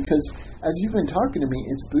interesting because as you've been talking to me,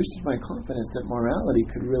 it's boosted my confidence that morality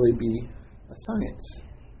could really be a science.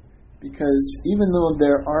 Because even though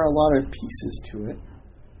there are a lot of pieces to it,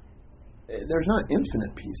 there's not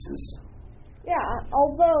infinite pieces. Yeah,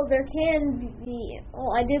 although there can be,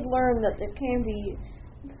 well, I did learn that there can be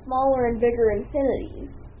smaller and bigger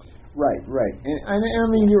infinities. Right. And I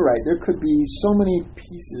mean, you're right. There could be so many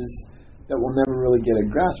pieces that we'll never really get a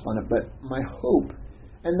grasp on it. But my hope,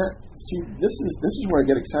 and that, see, this is where I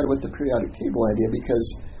get excited with the periodic table idea, because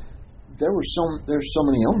there's so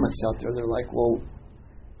many elements out there. They're like, well,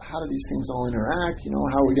 how do these things all interact?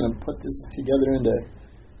 How are we going to put this together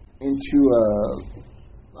into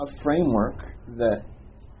a framework that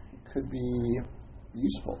could be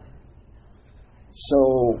useful?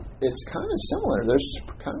 So it's kind of similar. There's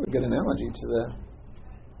kind of a good analogy to the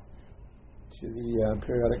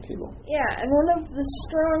periodic table. Yeah, and one of the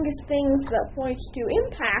strongest things that points to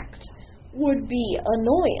impact would be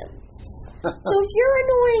annoyance. So if you're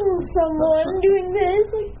annoying someone doing this,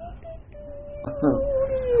 like,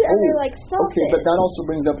 and they're like, stop okay, it. but that also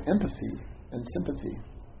brings up empathy and sympathy.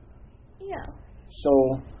 Yeah.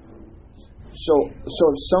 So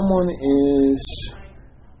if someone is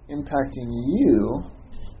impacting you,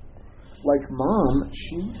 like Mom,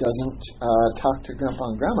 she doesn't talk to Grandpa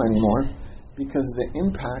and Grandma anymore because of the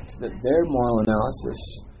impact that their moral analysis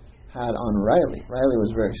had on Riley. Riley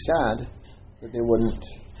was very sad that they wouldn't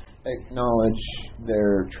acknowledge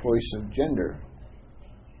their choice of gender.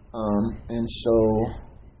 And so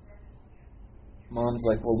Mom's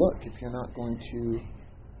like, well, look, if you're not going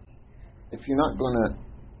to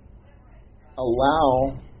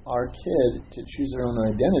allow our kid to choose their own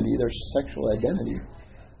identity, their sexual identity,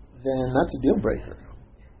 then that's a deal breaker.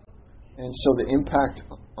 And so the impact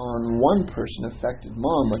on one person affected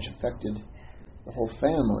Mom, which affected the whole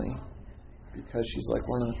family, because she's like,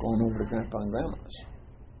 we're not going over to Grandpa and Grandma's.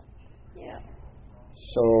 Yeah.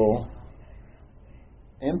 So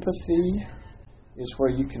empathy is where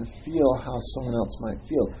you can feel how someone else might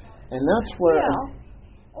feel. And that's where... Yeah.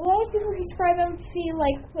 A lot of people describe empathy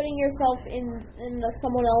like putting yourself in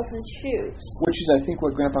someone else's shoes. Which is, I think,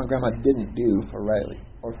 what Grandpa and Grandma didn't do for Riley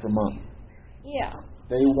or for Mom. Yeah.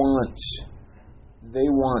 They want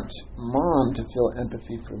Mom to feel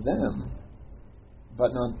empathy for them,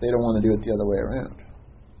 but they don't want to do it the other way around.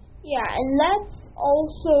 Yeah, and that's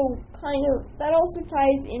also that also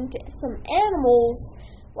ties into some animals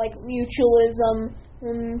like mutualism,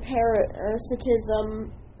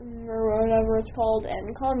 parasitism, or whatever it's called,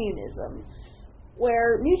 and communism,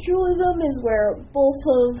 where mutualism is where both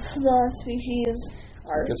of the species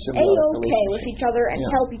are A-okay with each other and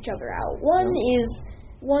help each other out.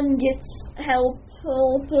 One gets help,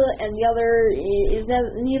 and the other is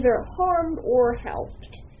neither harmed or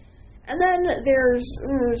helped. And then there's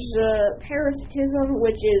parasitism,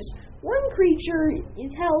 which is one creature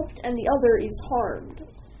is helped and the other is harmed.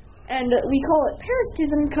 And we call it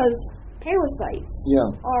parasitism because parasites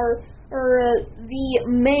are the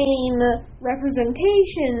main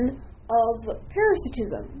representation of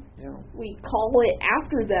parasitism. Yeah. We call it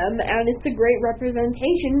after them, and it's a great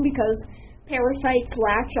representation because parasites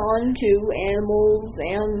latch on to animals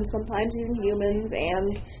and sometimes even humans,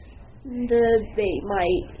 and they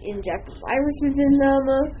might inject viruses in them,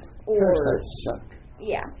 or... Parasites suck.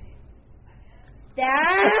 Yeah.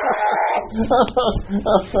 That...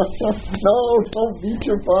 No, don't beat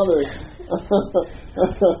your father.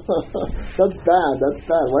 That's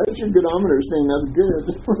bad. Why is your goodometer saying that's good?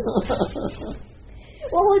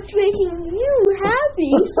 Well, it's making you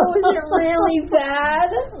happy, so is it really bad?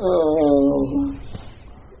 Oh,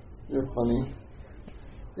 you're funny.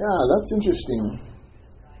 Yeah, that's interesting.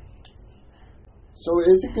 So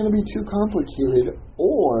is it going to be too complicated,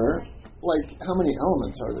 or, like, how many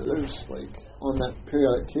elements are there? There's, like, on that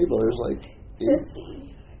periodic table, there's, like,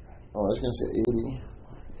 50. Oh, I was going to say 80.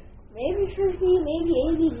 Maybe 50, maybe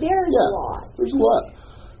 80. There's a lot. There's a lot.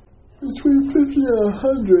 Between 50 and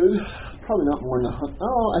 100. Probably not more than 100.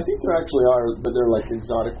 Oh, I think there actually are, but they're like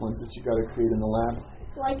exotic ones that you got to create in the lab.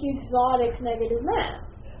 Like exotic negative math.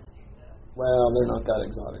 Well, they're not that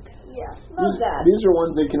exotic. Yeah, not that. These are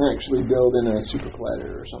ones they can actually build in a super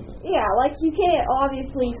collider or something. Yeah, like you can't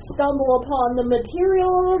obviously stumble upon the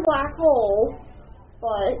material of a black hole,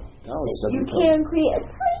 but you can create a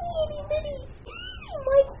tiny, itty bitty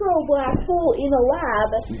micro black hole in a lab.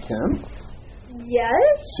 You can?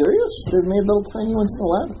 Yes. Serious? They've made little tiny ones in the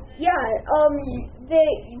lab? Yeah.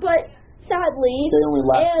 But sadly, they only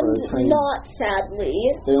last and for a tiny. Not sadly.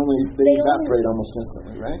 They evaporate almost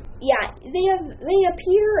instantly, right? Yeah. They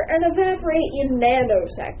appear and evaporate in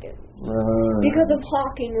nanoseconds. Right. Because of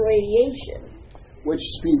Hawking radiation. Which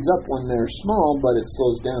speeds up when they're small, but it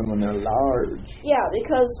slows down when they're large. Yeah,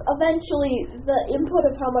 because eventually the input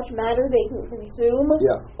of how much matter they can consume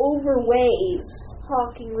overweighs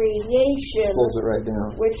Hawking radiation. Slows it right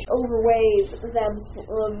down. Which overweighs them.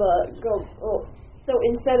 So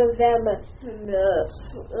instead of them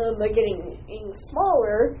getting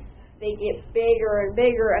smaller, they get bigger and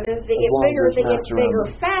bigger, and as they get bigger, they get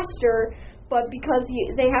bigger faster. But because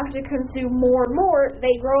they have to consume more and more,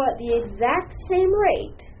 they grow at the exact same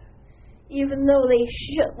rate. Even though they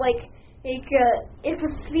should, if a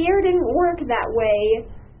sphere didn't work that way,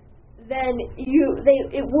 then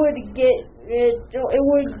it would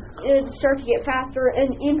start to get faster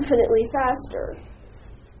and infinitely faster.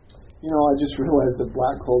 You know, I just realized that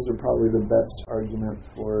black holes are probably the best argument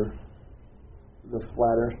for the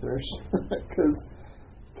flat earthers,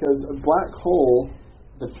 because a black hole,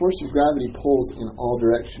 the force of gravity pulls in all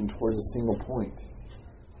directions towards a single point.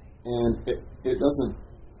 And it doesn't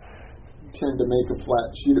tend to make a flat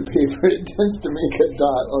sheet of paper. It tends to make a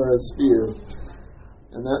dot or a sphere.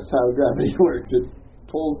 And that's how gravity works. It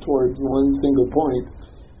pulls towards one single point,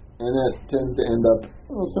 and that tends to end up,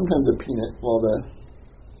 sometimes a peanut while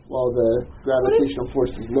the gravitational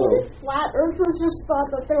force is low. What if flat earthers just thought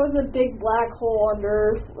that there was a big black hole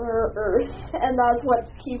under Earth, and that's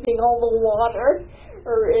what's keeping all the water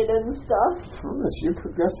in and stuff? Thomas, you're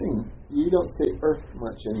progressing. You don't say Earth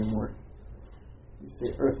much anymore. You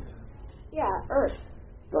say Earth. Yeah, Earth.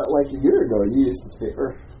 But like a year ago, you used to say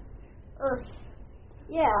Earth. Earth.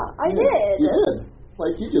 Yeah, I did. You did.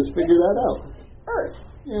 Like you just figured that out. Earth.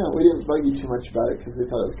 Yeah, we didn't bug you too much about it because we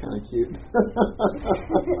thought it was kind of cute.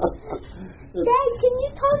 Dad, can you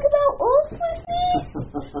talk about Earth with me?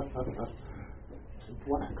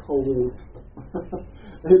 Black holes.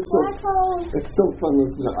 Holes. It's so fun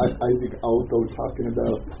listening to Isaac Alto talking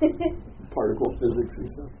about particle physics and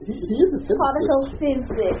stuff. He is a physicist. Particle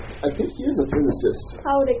physics. I think he is a physicist.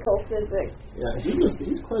 Particle physics. Yeah,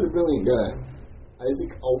 he's quite a brilliant guy.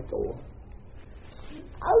 Isaac Alto.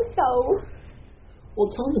 Alto. Well,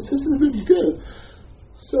 Thomas, this has been good.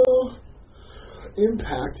 So,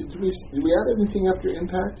 impact. Did we add anything after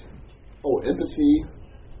impact? Oh, empathy.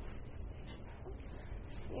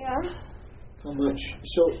 Yeah. How much?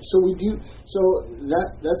 So we do. So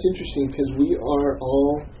that's interesting because we are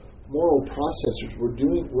all moral processors.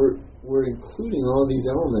 We're including all these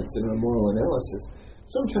elements in our moral analysis.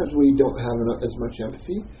 Sometimes we don't have as much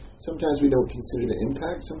empathy. Sometimes we don't consider the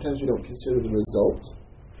impact. Sometimes we don't consider the result.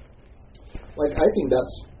 Like, I think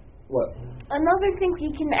that's what? Another thing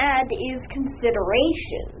we can add is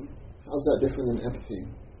consideration. How's that different than empathy?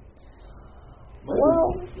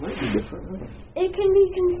 Might be different. Huh? It can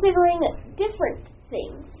be considering different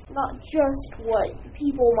things, not just what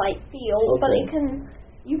people might feel, but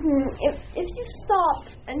if you stop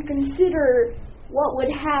and consider what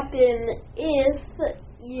would happen if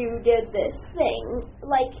you did this thing,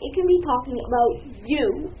 like, it can be talking about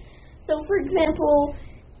you. So, for example,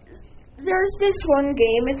 there's this one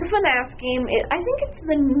game. It's a FNAF game. I think it's it's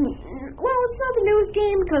not the newest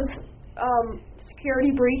game because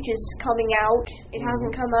Security Breach is coming out. It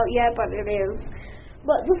hasn't come out yet, but it is.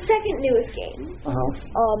 But the second newest game,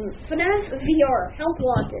 FNAF VR, Help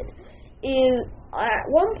Wanted, is at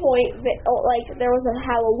one point there was a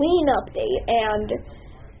Halloween update, and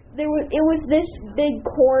it was this big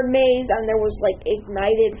corn maze, and there was like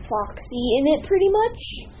ignited Foxy in it, pretty much.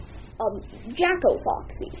 Jacko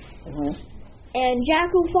Foxy. And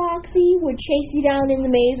Jacko Foxy would chase you down in the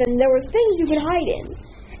maze, and there was things you could hide in.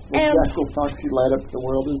 Would Jacko Foxy light up the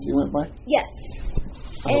world as you went by? Yes.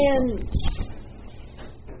 And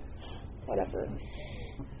whatever.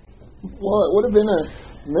 Well, it would have been a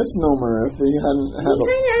misnomer if he hadn't had He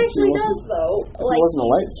kind of actually does, though. If he wasn't a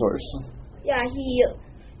light source. Yeah, he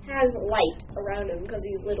has light around him because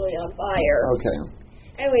he's literally on fire. Okay.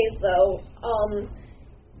 Anyways, though,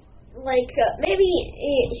 maybe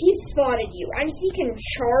he spotted you, and he can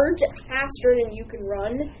charge faster than you can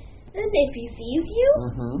run, and if he sees you,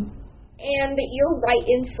 and you're right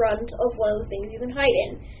in front of one of the things you can hide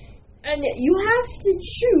in. And you have to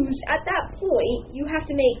choose, at that point, you have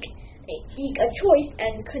to make a choice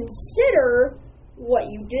and consider what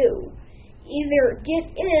you do. Either get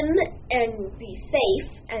in and be safe,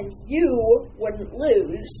 and you wouldn't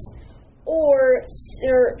lose, or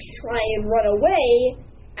try and run away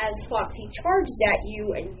as Foxy charges at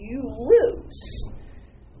you and you lose.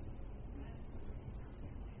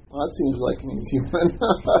 Well, that seems like an easy one.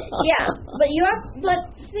 Yeah, but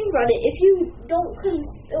think about it. If you don't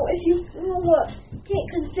can't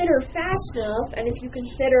consider fast enough, and if you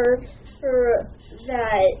consider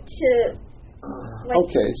that.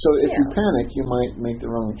 Okay, so if you panic, you might make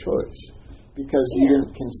the wrong choice because you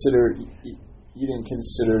didn't consider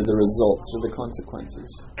the results or the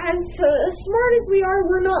consequences. As smart as we are,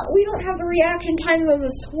 we don't have the reaction time of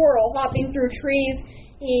a squirrel hopping through trees.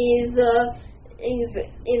 Is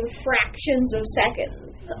in fractions of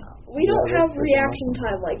seconds. We don't have reaction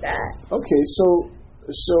time like that. Okay, so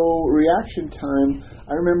reaction time.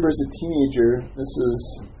 I remember as a teenager.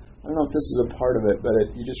 I don't know if this is a part of it, but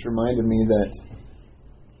you just reminded me that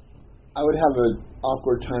I would have an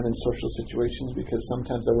awkward time in social situations because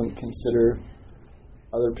sometimes I wouldn't consider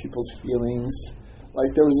other people's feelings.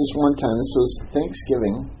 Like there was this one time, this was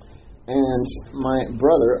Thanksgiving, and my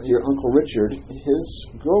brother, your Uncle Richard, his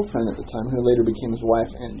girlfriend at the time, who later became his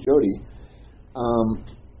wife, Aunt Jody,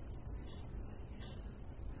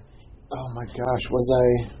 oh my gosh,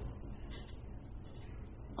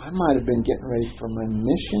 I might have been getting ready for my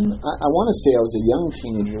mission. I want to say I was a young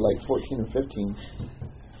teenager, like 14 or 15.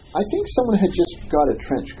 I think someone had just got a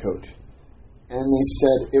trench coat, and they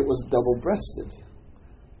said it was double-breasted.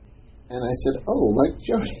 And I said, oh, like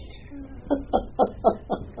Jody.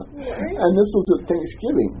 And this was at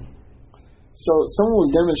Thanksgiving. So someone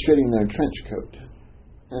was demonstrating their trench coat,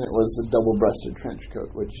 and it was a double-breasted trench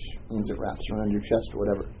coat, which means it wraps around your chest or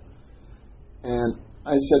whatever. And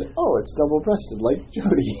I said, oh, it's double-breasted, like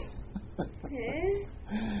Jody.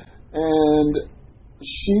 And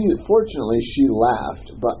fortunately, she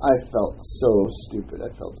laughed, but I felt so stupid.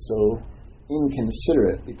 I felt so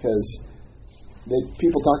inconsiderate because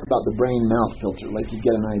people talk about the brain-mouth filter, like you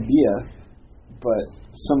get an idea, but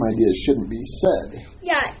some ideas shouldn't be said.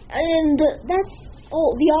 Yeah, and the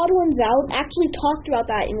Odd Ones Out actually talked about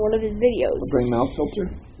that in one of his videos. The brain-mouth filter?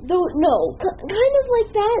 No, kind of like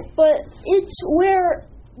that, but it's where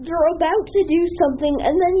you're about to do something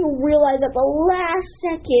and then you realize at the last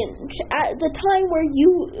second, at the time where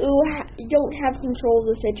you don't have control of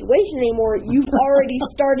the situation anymore, you've already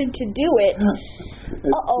started to do it.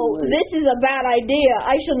 This is a bad idea.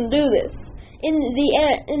 I shouldn't do this. In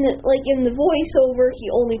the voiceover, he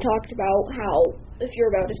only talked about how if you're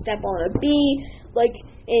about to step on a bee,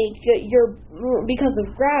 you're because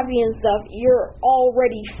of gravity and stuff, you're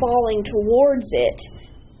already falling towards it,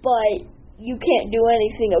 but you can't do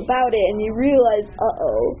anything about it, and you realize,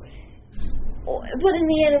 But in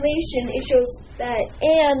the animation, it shows that,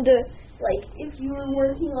 and if you were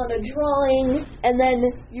working on a drawing, and then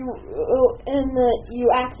you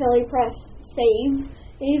accidentally press save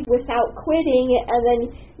without quitting, and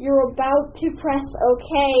then you're about to press OK,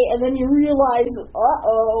 and then you realize,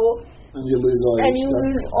 and you lose all your stuff.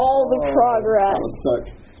 Lose all the progress. That would suck.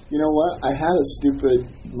 You know what? I had a stupid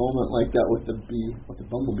moment like that with the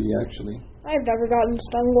bumblebee, actually. I've never gotten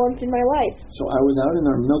stung once in my life. So I was out in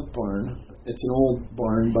our milk barn. It's an old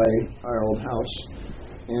barn by our old house.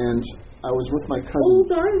 And I was with my cousin. Old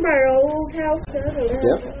barn by our old house.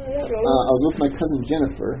 Yep. I was with my cousin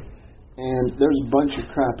Jennifer. And there's a bunch of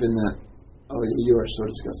crap in that. Oh, you are so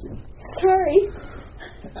disgusting. Sorry.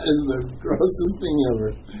 That is the grossest thing ever.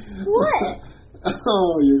 What?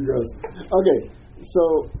 Oh, you're gross. Okay,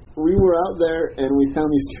 so we were out there and we found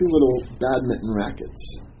these two little badminton rackets.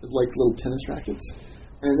 It's like little tennis rackets.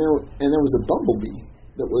 And there was a bumblebee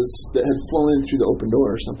that had flown in through the open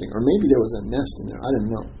door or something. Or maybe there was a nest in there. I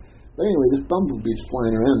didn't know. But anyway, this bumblebee's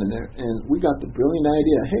flying around in there. And we got the brilliant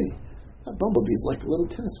idea, hey, that bumblebee's like a little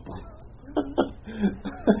tennis ball.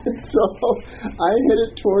 So I hit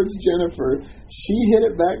it towards Jennifer. She hit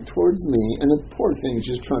it back towards me, and the poor thing is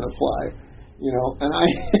just trying to fly, and I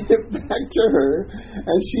hit it back to her,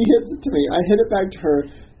 and she hits it to me. I hit it back to her,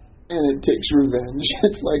 and it takes revenge.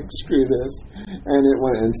 It's like, screw this. And it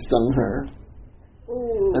went and stung her.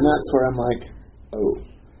 Ooh. And that's where I'm like,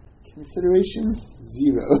 consideration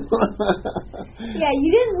 0. Yeah, you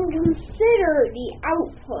didn't consider the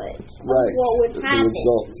output of what would happen. The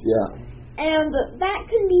results, yeah. And that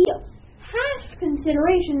can be half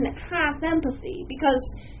consideration, half empathy, because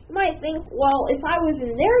you might think, well, if I was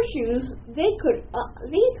in their shoes, they could have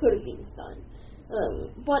been stung.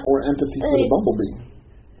 Or empathy for the bumblebee.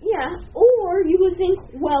 Yeah, or you would think,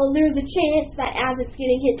 well, there's a chance that as it's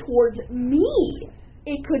getting hit towards me,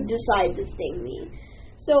 it could decide to sting me.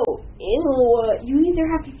 So, you either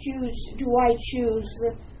have to choose, do I choose,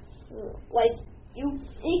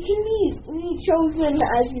 it can be chosen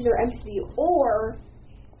as either empathy or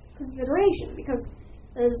consideration, because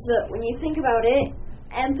when you think about it,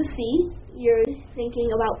 empathy, you're thinking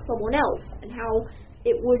about someone else and how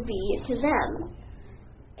it would be to them.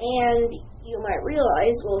 And you might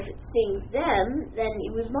realize, well, if it stings them, then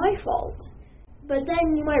it was my fault. But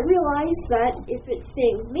then you might realize that if it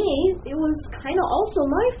stings me, it was kind of also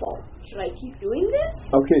my fault. Should I keep doing this?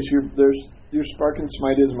 Okay, so you're sparking some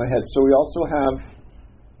ideas in my head. So we also have,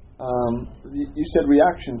 you said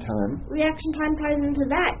reaction time. Reaction time ties into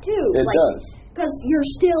that, too. It does. Because you're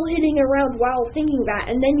still hitting around while thinking that,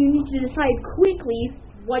 and then you need to decide quickly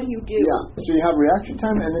what you do. Yeah, so you have reaction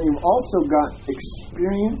time, and then you've also got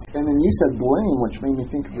experience, and then you said blame, which made me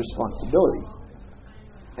think of responsibility.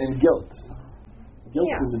 And guilt. Guilt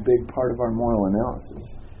is a big part of our moral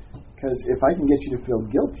analysis. Because if I can get you to feel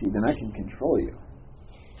guilty, then I can control you.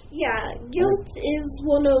 Yeah, guilt is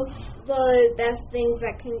one of the best things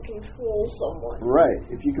that can control someone. Right.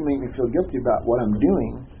 If you can make me feel guilty about what I'm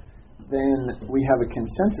doing, then we have a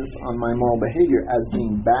consensus on my moral behavior as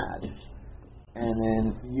being bad. And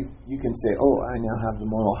then you can say, oh, I now have the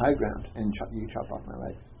moral high ground, and you chop off my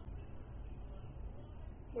legs.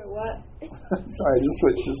 Wait, what? Sorry, I just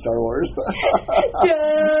switched to Star Wars. I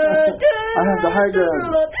have the high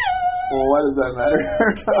ground. Well, why does that matter?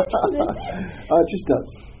 It just does.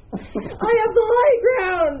 I have the high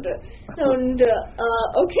ground! And,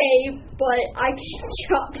 okay, but I can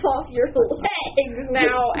chop off your legs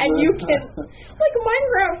now, and you can... Like,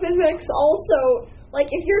 Minecraft physics also... Like,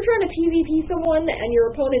 if you're trying to PvP someone and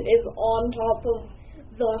your opponent is on top of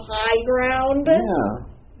the high ground... Yeah.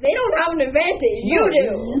 They don't have an advantage. You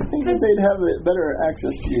do. You think that they'd have better access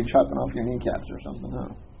to you chopping off your kneecaps or something, huh?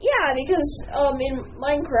 Yeah, because in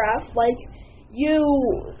Minecraft, like, they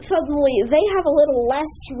have a little less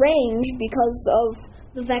range because of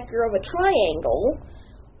the vector of a triangle,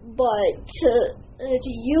 but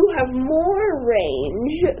you have more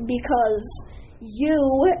range because you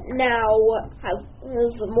now have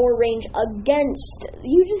more range against...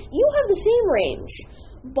 You have the same range.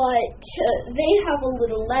 But they have a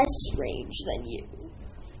little less range than you.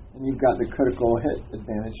 And you've got the critical hit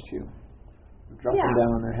advantage, too. Dropping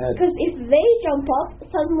down on their head. Because if they jump up,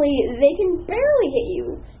 suddenly they can barely hit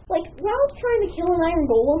you. Like, when I was trying to kill an iron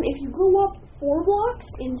golem, if you go up 4 blocks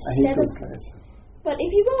instead I hate those guys. But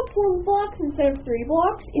if you go up 4 blocks instead of 3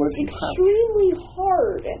 blocks, it's extremely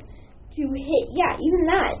hard to hit. Yeah, even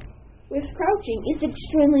that. With crouching, it's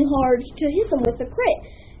extremely hard to hit them with a crit.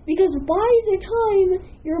 Because by the time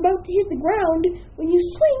you're about to hit the ground, when you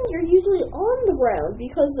swing, you're usually on the ground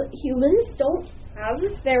because humans don't have a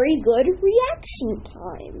very good reaction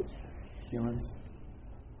time. Humans?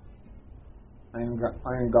 Iron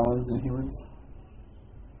golems and humans?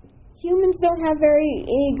 Humans don't have very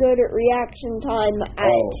good reaction time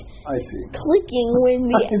at clicking when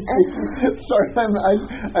the... Sorry,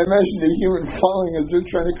 I imagined a human falling as they're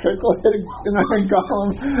trying to critical hit an iron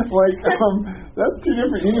golem. Like, that's 2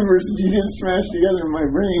 different universes you just smashed together in my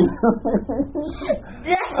brain.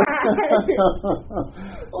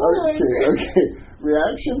 Okay.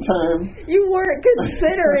 Reaction time. You weren't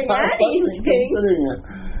considering anything. Considering it.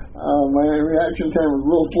 My reaction time was a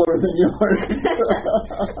little slower than yours.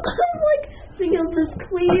 I'm like thinking of this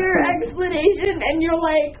clear explanation, and you're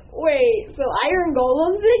like, wait, so iron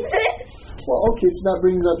golems exist? Well, okay, so that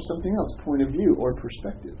brings up something else, point of view or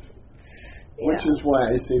perspective. Yeah. Which is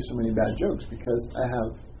why I say so many bad jokes, because I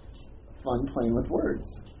have fun playing with words.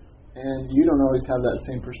 And you don't always have that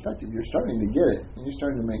same perspective. You're starting to get it, and you're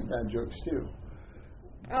starting to make bad jokes too.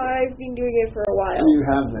 I've been doing it for a while. You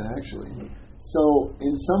have been, actually. So,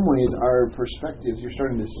 in some ways, our perspectives, you're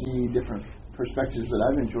starting to see different perspectives that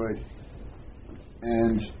I've enjoyed.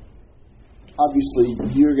 And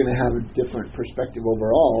obviously, you're going to have a different perspective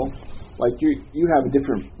overall. Like, you have a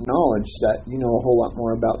different knowledge set. You know a whole lot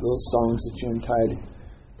more about those songs that you and Tide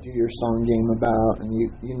do your song game about. And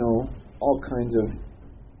you know all kinds of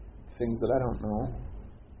things that I don't know.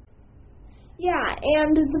 Yeah,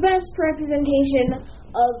 and the best representation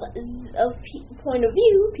of point of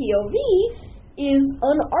view, POV, is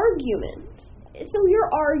an argument. So you're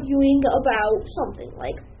arguing about something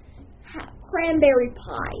like cranberry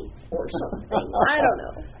pie or something. I don't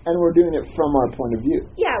know. And we're doing it from our point of view.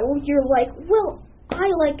 Yeah, well, you're like, well, I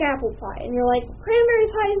like apple pie. And you're like, cranberry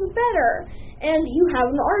pie is better. And you have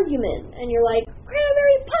an argument. And you're like,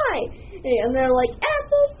 cranberry pie. And they're like,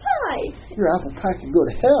 apple pie. Your apple pie can go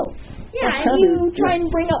to hell. Yeah, and you try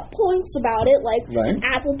and bring up points about it, like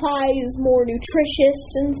apple pie is more nutritious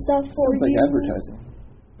and stuff for you. Sounds like advertising.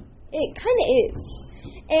 It kind of is.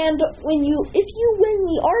 And if you win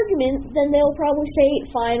the argument, then they'll probably say,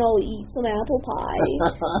 fine, I'll eat some apple pie.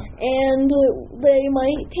 And they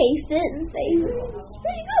might taste it and say, it's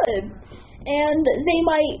pretty good. and they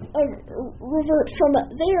might revert from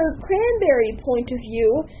their cranberry point of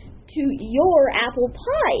view to your apple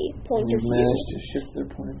pie point of view. Managed to shift their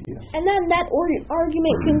point of view. And then that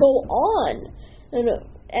argument can go on,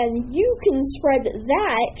 and you can spread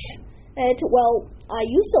that well, I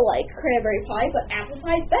used to like cranberry pie, but apple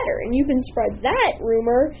pie's better. And you can spread that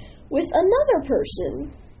rumor with another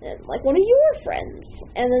person, like one of your friends.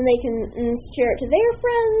 And then they can share it to their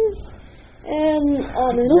friends, and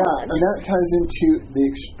on and on. Yeah, and that ties into the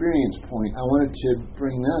experience point. I wanted to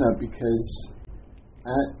bring that up because,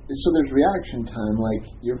 so there's reaction time. Like,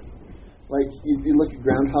 you look at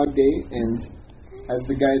Groundhog Day, and as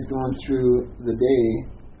the guy's going through the day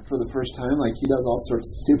for the first time, like, he does all sorts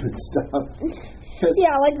of stupid stuff.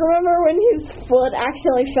 Yeah, like, remember when his foot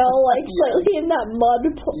accidentally fell, like, slightly in that mud?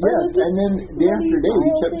 Yes, and then day after day,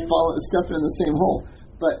 he kept stepping in the same hole.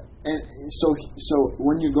 But, and so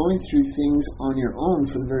when you're going through things on your own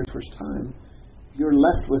for the very first time, you're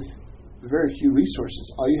left with very few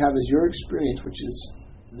resources. All you have is your experience, which is,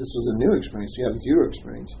 this was a new experience, you have zero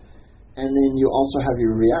experience. And then you also have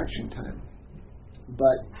your reaction time.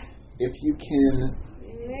 But if you can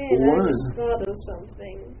learn... I just thought of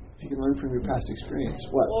something. If you can learn from your past experience.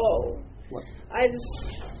 What? Whoa. What? I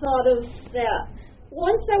just thought of that.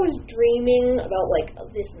 Once I was dreaming about, like,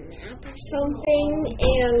 this map or something,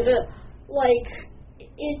 and, like,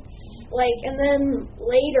 it's, like, and then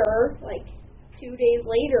later, like, 2 days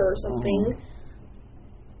later or something,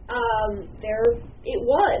 there it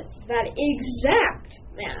was, that exact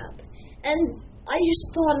map. And I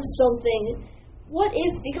just thought of something. What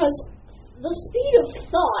if, because the speed of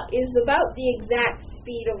thought is about the exact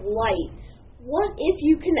speed of light, what if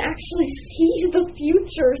you can actually see the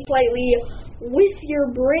future slightly with your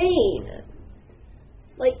brain?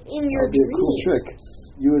 Like, in your dream. That would be a cool trick.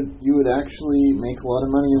 You would actually make a lot of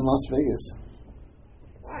money in Las Vegas.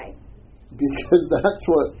 Why? Because that's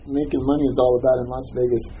what making money is all about in Las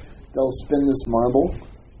Vegas. They'll spin this marble,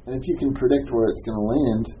 and if you can predict where it's going to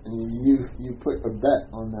land, and you put a bet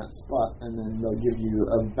on that spot, and then they'll give you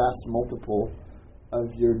a vast multiple of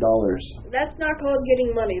your dollars. That's not called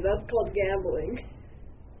getting money. That's called gambling.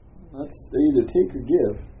 They either take or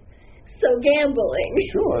give. So gambling.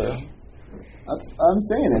 Sure. I'm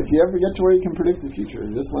saying, if you ever get to where you can predict the future,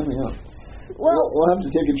 just let me know. Well, we'll have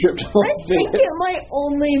to take a trip to Las Vegas. I think it might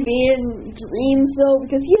only be in dreams, though,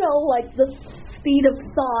 because, like, the speed of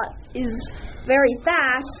thought is very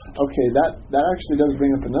fast. Okay, that actually does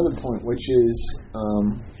bring up another point, which is,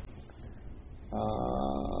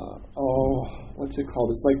 what's it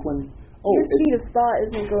called? It's like when... Your speed of thought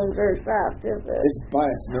isn't going very fast, is it? It's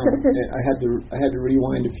biased, no. I had to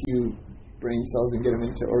rewind a few brain cells and get them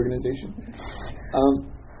into organization.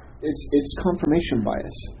 It's confirmation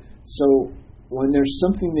bias. So when there's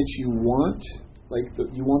something that you want, like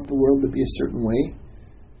you want the world to be a certain way,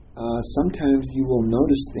 sometimes you will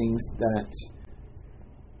notice things that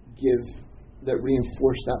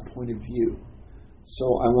reinforce that point of view. So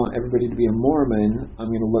I want everybody to be a Mormon. I'm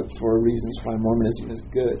going to look for reasons why Mormonism is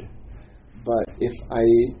good. But if I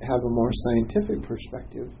have a more scientific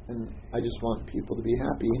perspective and I just want people to be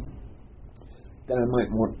happy, then I might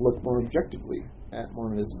look more objectively at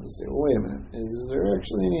Mormonism and say, well, wait a minute, is there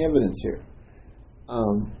actually any evidence here?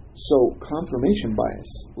 So confirmation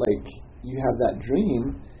bias, like you have that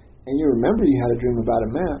dream and you remember you had a dream about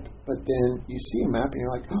a map, but then you see a map and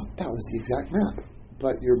you're like, oh, that was the exact map.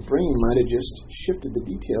 But your brain might have just shifted the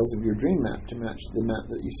details of your dream map to match the map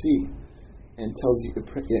that you see, and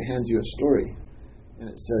it hands you a story, and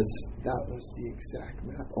it says, that was the exact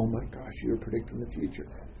map. Oh my gosh, you were predicting the future.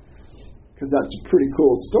 Because that's a pretty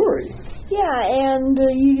cool story. Yeah, and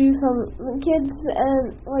kids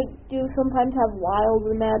do sometimes have wild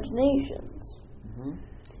imaginations. Mm-hmm.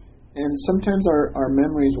 And sometimes our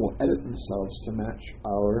memories will edit themselves to match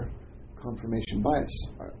our confirmation bias,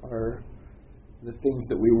 our the things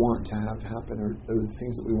that we want to have happen, or the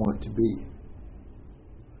things that we want to be.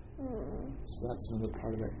 So that's another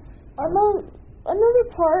part of it. Another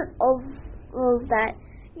part of that.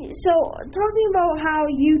 So talking about how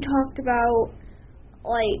you talked about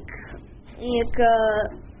like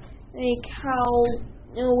how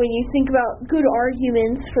when you think about good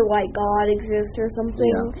arguments for why God exists or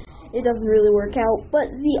something, it doesn't really work out. But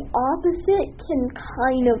the opposite can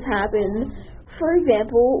kind of happen. For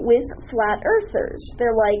example, with flat earthers,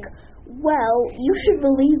 they're like, well, you should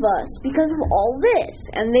believe us because of all this.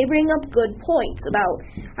 And they bring up good points about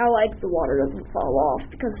how, like, the water doesn't fall off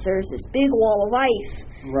because there's this big wall of ice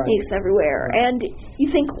everywhere. Right. And you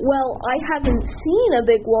think, well, I haven't seen a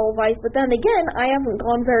big wall of ice, but then again, I haven't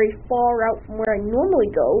gone very far out from where I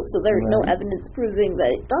normally go, so there's no evidence proving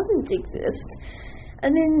that it doesn't exist.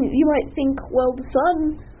 And then you might think, well, the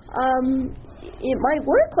sun, it might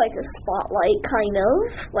work like a spotlight, kind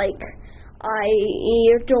of. Like, I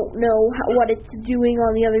don't know what it's doing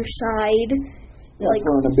on the other side. Yeah, like if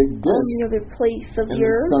we're on a big disc on the other place of and your...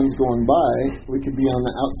 the sun's going by, we could be on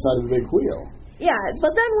the outside of the big wheel. Yeah,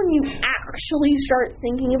 but then when you actually start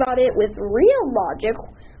thinking about it with real logic,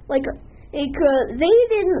 like, they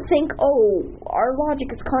didn't think, oh, our logic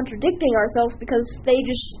is contradicting ourselves, because they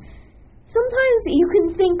just... Sometimes you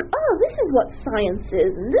can think, oh, this is what science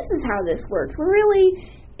is, and this is how this works. When really,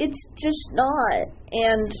 it's just not.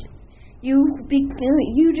 And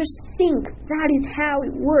you just think that is how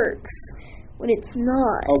it works, when it's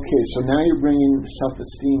not. Okay, so now you're bringing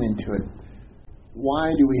self-esteem into it.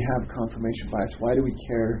 Why do we have confirmation bias? Why do we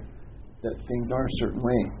care that things are a certain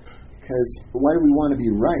way? Because why do we want to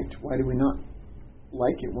be right? Why do we not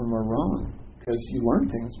like it when we're wrong? Because you learn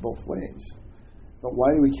things both ways. But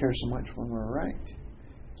why do we care so much when we're right?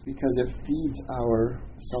 It's because it feeds our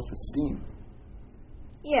self-esteem.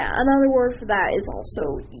 Yeah, another word for that is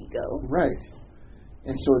also ego. Right.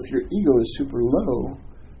 And so if your ego is super low,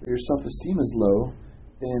 or your self-esteem is low,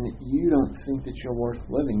 then you don't think that you're worth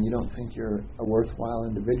living. You don't think you're a worthwhile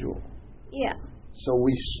individual. Yeah. So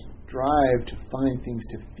we strive to find things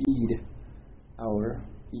to feed our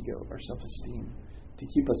ego, our self-esteem, to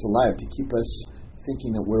keep us alive, to keep us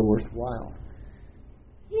thinking that we're worthwhile.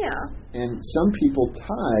 Yeah. And some people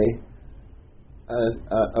tie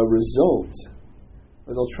a result,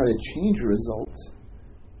 or they'll try to change a result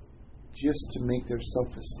just to make their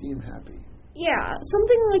self-esteem happy. Yeah,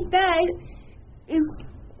 something like that is,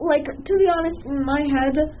 like, to be honest, in my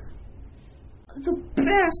head, the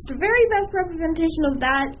very best representation of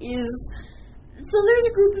that is, so there's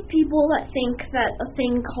a group of people that think that a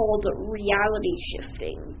thing called reality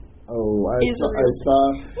shifting. Oh, I saw.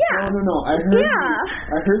 Yeah. No. I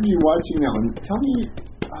heard you watching that one. Tell me,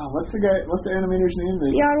 what's the animator's name?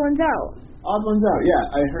 The Odd Ones Out. Odd Ones Out. Yeah,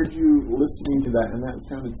 I heard you listening to that, and that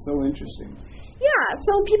sounded so interesting. Yeah,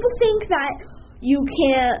 so people think that you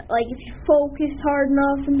can't, like, if you focus hard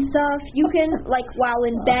enough and stuff, you can, like, while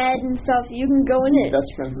in bed and stuff, you can go in it.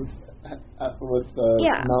 Best friends with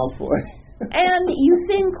Malfoy. And you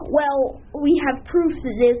think, well, we have proof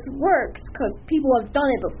that this works because people have done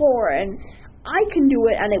it before, and I can do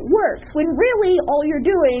it, and it works. When really all you're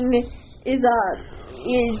doing is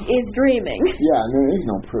dreaming. Yeah, and there is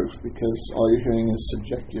no proof because all you're hearing is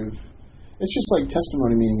subjective. It's just like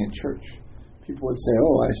testimony meeting at church. People would say,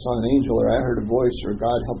 "Oh, I saw an angel," or "I heard a voice," or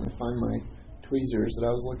 "God helped me find my tweezers that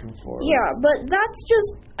I was looking for." Yeah, but that's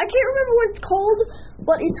just, I can't remember what it's called,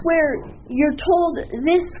 but it's where you're told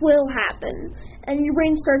this will happen, and your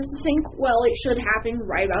brain starts to think, well, it should happen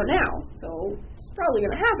right about now, so it's probably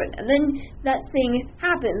going to happen. And then that thing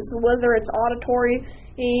happens, whether it's auditory,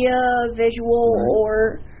 visual,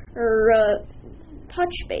 or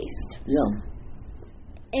touch-based. Yeah.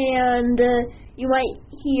 And you might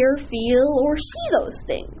hear, feel, or see those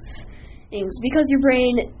things because your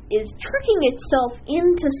brain is tricking itself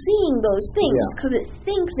into seeing those things because it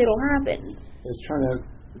thinks it'll happen. It's trying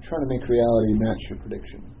to make reality match your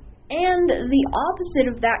prediction. And the opposite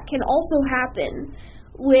of that can also happen,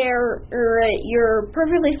 where you're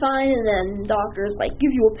perfectly fine, and then doctors like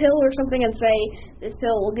give you a pill or something and say this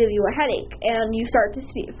pill will give you a headache, and you start to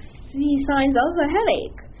see signs of a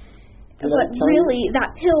headache. But really,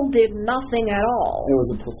 that pill did nothing at all. It was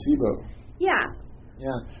a placebo. Yeah.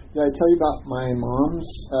 Yeah. Did I tell you about my mom's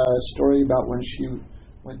story about when she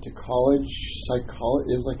went to college psychology?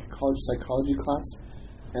 It was like a college psychology class,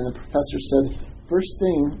 and the professor said, "First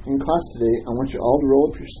thing in class today, I want you all to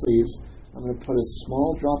roll up your sleeves. I'm going to put a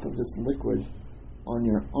small drop of this liquid on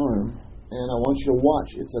your arm, and I want you to watch.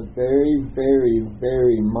 It's a very, very,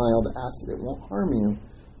 very mild acid. It won't harm you,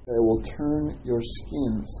 but it will turn your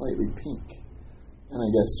skin slightly pink." And I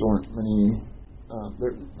guess there weren't many.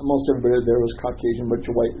 Most everybody there was Caucasian, bunch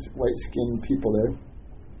of white-skinned people there.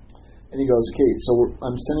 And he goes, "Okay, so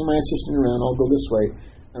I'm sending my assistant around. I'll go this way,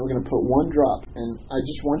 and we're going to put one drop. And I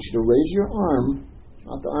just want you to raise your arm,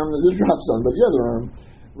 not the arm that the drop's on, but the other arm.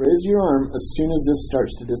 Raise your arm as soon as this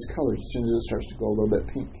starts to discolor, as soon as it starts to go a little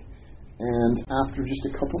bit pink." And after just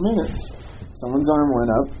a couple minutes, someone's arm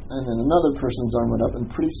went up, and then another person's arm went up,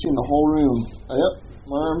 and pretty soon the whole room, yep,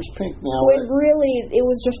 my arm's pink now. When really, it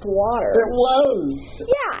was just water. It was!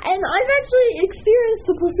 Yeah, and I've actually experienced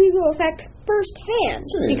the placebo effect firsthand.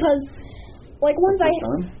 Serious? Because, like, once I'm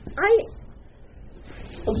sorry.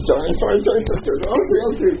 Okay.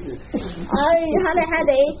 I had a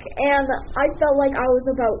headache, and I felt like I was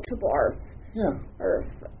about to barf. Yeah.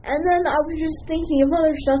 And then I was just thinking of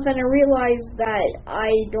other stuff, and I realized that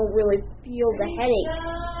I don't really feel the headache.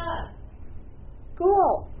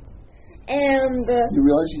 school. And you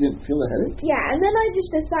realize you didn't feel the headache? yeah, and then I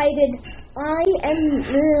just decided I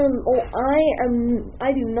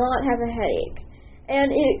do not have a headache,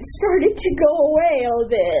 and it started to go away a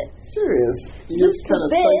bit. Serious? You just kind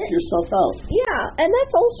of psych yourself out. Yeah, and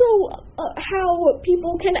that's also how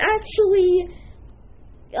people can actually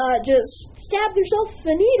just stab themselves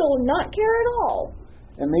with a needle and not care at all.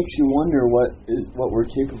 It makes you wonder what we're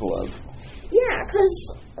capable of. Yeah, because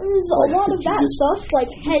a lot of that stuff,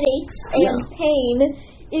 like headaches and pain,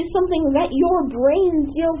 is something that your brain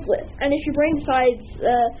deals with. And if your brain decides,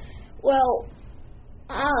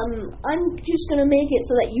 I'm just going to make it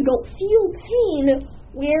so that you don't feel pain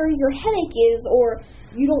where your headache is, or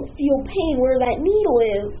you don't feel pain where that needle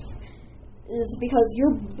is because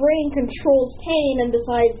your brain controls pain and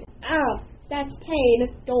decides, that's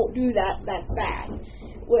pain, don't do that, that's bad,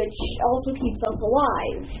 which also keeps us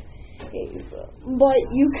alive. But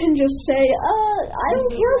you can just say, I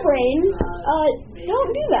don't care, brain,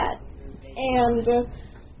 don't do that. And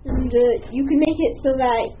you can make it so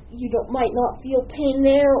that you might not feel pain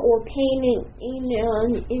there or pain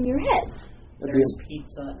in your head. There's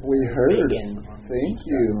pizza. We heard. Thank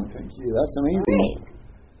you. That's amazing. Right.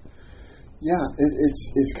 Yeah,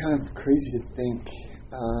 it's kind of crazy to think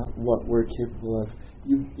what we're capable of.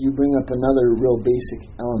 You bring up another real basic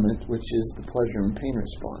element, which is the pleasure and pain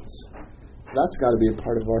response. So that's got to be a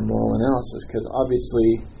part of our moral analysis, because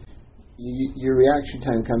obviously your reaction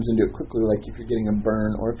time comes into it quickly, like if you're getting a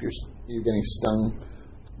burn, or if you're getting stung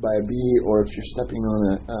by a bee, or if you're stepping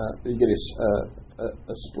on you get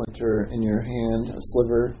a splinter in your hand, a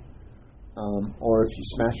sliver, or if you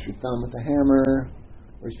smash your thumb with a hammer,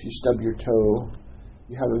 or if you stub your toe.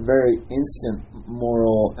 You have a very instant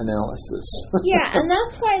moral analysis. Yeah, and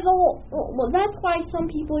that's why some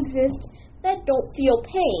people exist that don't feel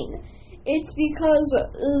pain. It's because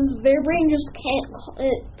their brain just can't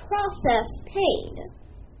process pain.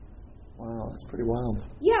 Wow, that's pretty wild.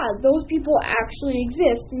 Yeah, those people actually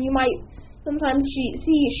exist, and you might sometimes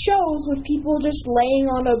see shows with people just laying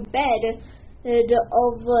on a bed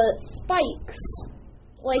of spikes.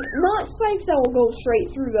 Like, not spikes that will go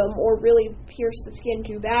straight through them or really pierce the skin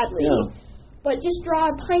too badly, but just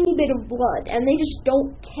draw a tiny bit of blood, and they just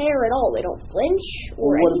don't care at all. They don't flinch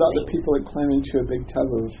or what anything. about the people that climb into a big tub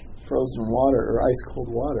of frozen water or ice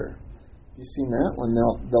cold water? You seen that one?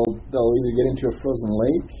 They'll either get into a frozen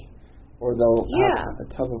lake, or they'll have a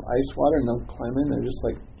tub of ice water, and they'll climb in. They're just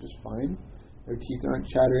fine. Their teeth aren't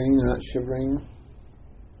chattering. They're not shivering.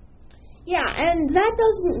 Yeah, and that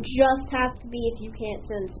doesn't just have to be if you can't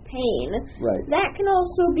sense pain. Right. That can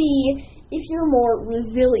also be if you're more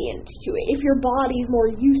resilient to it, if your body's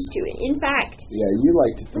more used to it. In fact, you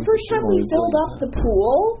like to think the first time we filled up the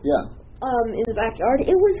pool in the backyard,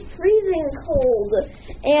 it was freezing cold,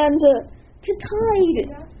 and to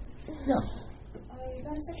tide. Yeah. You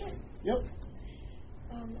got a second? Yep.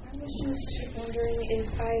 I was just wondering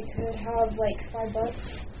if I could have like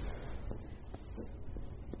 $5.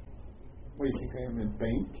 What, you think I am in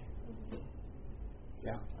bank?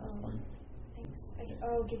 Yeah, that's fine. Thanks.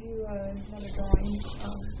 I'll give you another drawing.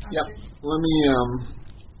 Yep. Let me,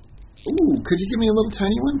 could you give me a little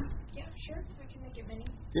tiny one? Yeah, sure. I can make it mini.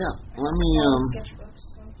 Yeah. Let me, sketchbooks.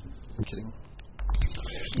 So. I'm kidding.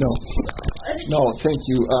 No, thank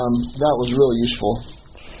you. That was really useful.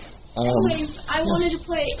 Anyways, I wanted to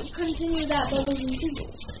continue that Buggles and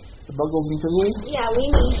Fizzles. The Buggles and Fizzles? Yeah, we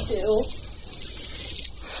need to.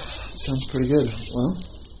 Sounds pretty good. Well,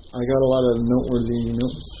 I got a lot of noteworthy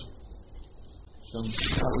notes. So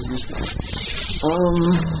that was useful.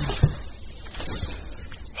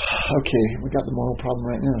 Okay, we got the moral problem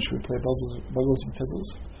right now. Should we play Buggles and Fizzles?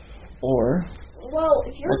 Or... Well,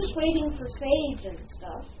 if you're just waiting for Sage and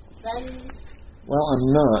stuff, then... Well, I'm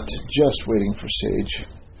not just waiting for Sage,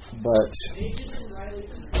 but...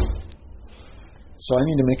 So I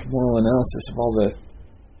need to make a moral analysis of all the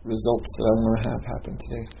results that I want to have happen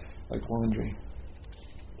today. Like laundry.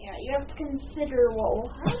 Yeah, you have to consider what will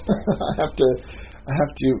happen. I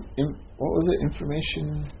have to, what was it,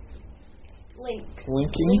 information?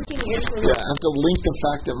 Linking information. Yeah, I have to link the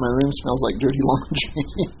fact that my room smells like dirty laundry.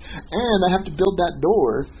 And I have to build that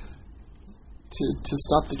door to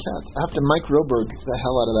stop the cats. I have to Mike Roberg the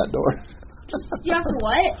hell out of that door. You have to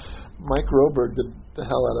what? Mike Roberg the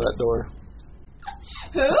hell out of that door.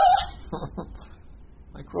 Who?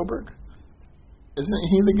 Mike Roberg? Isn't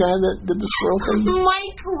he the guy that did the squirrel thing?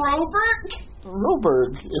 Mike Roberg?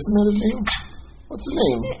 Roberg. Isn't that his name? What's his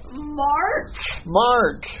name?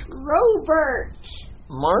 Mark. Robert.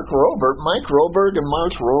 Mark Robert. Mike Roberg and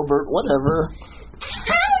Mark Robert. Whatever.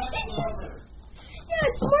 Yeah,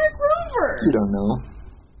 it's Mark Robert. You don't know.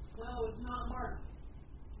 No, it's not Mark.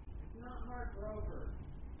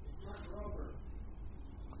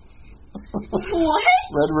 What?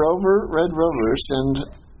 Red Rover, send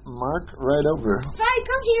Mark right over. Hi,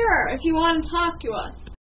 come here if you want to talk to us.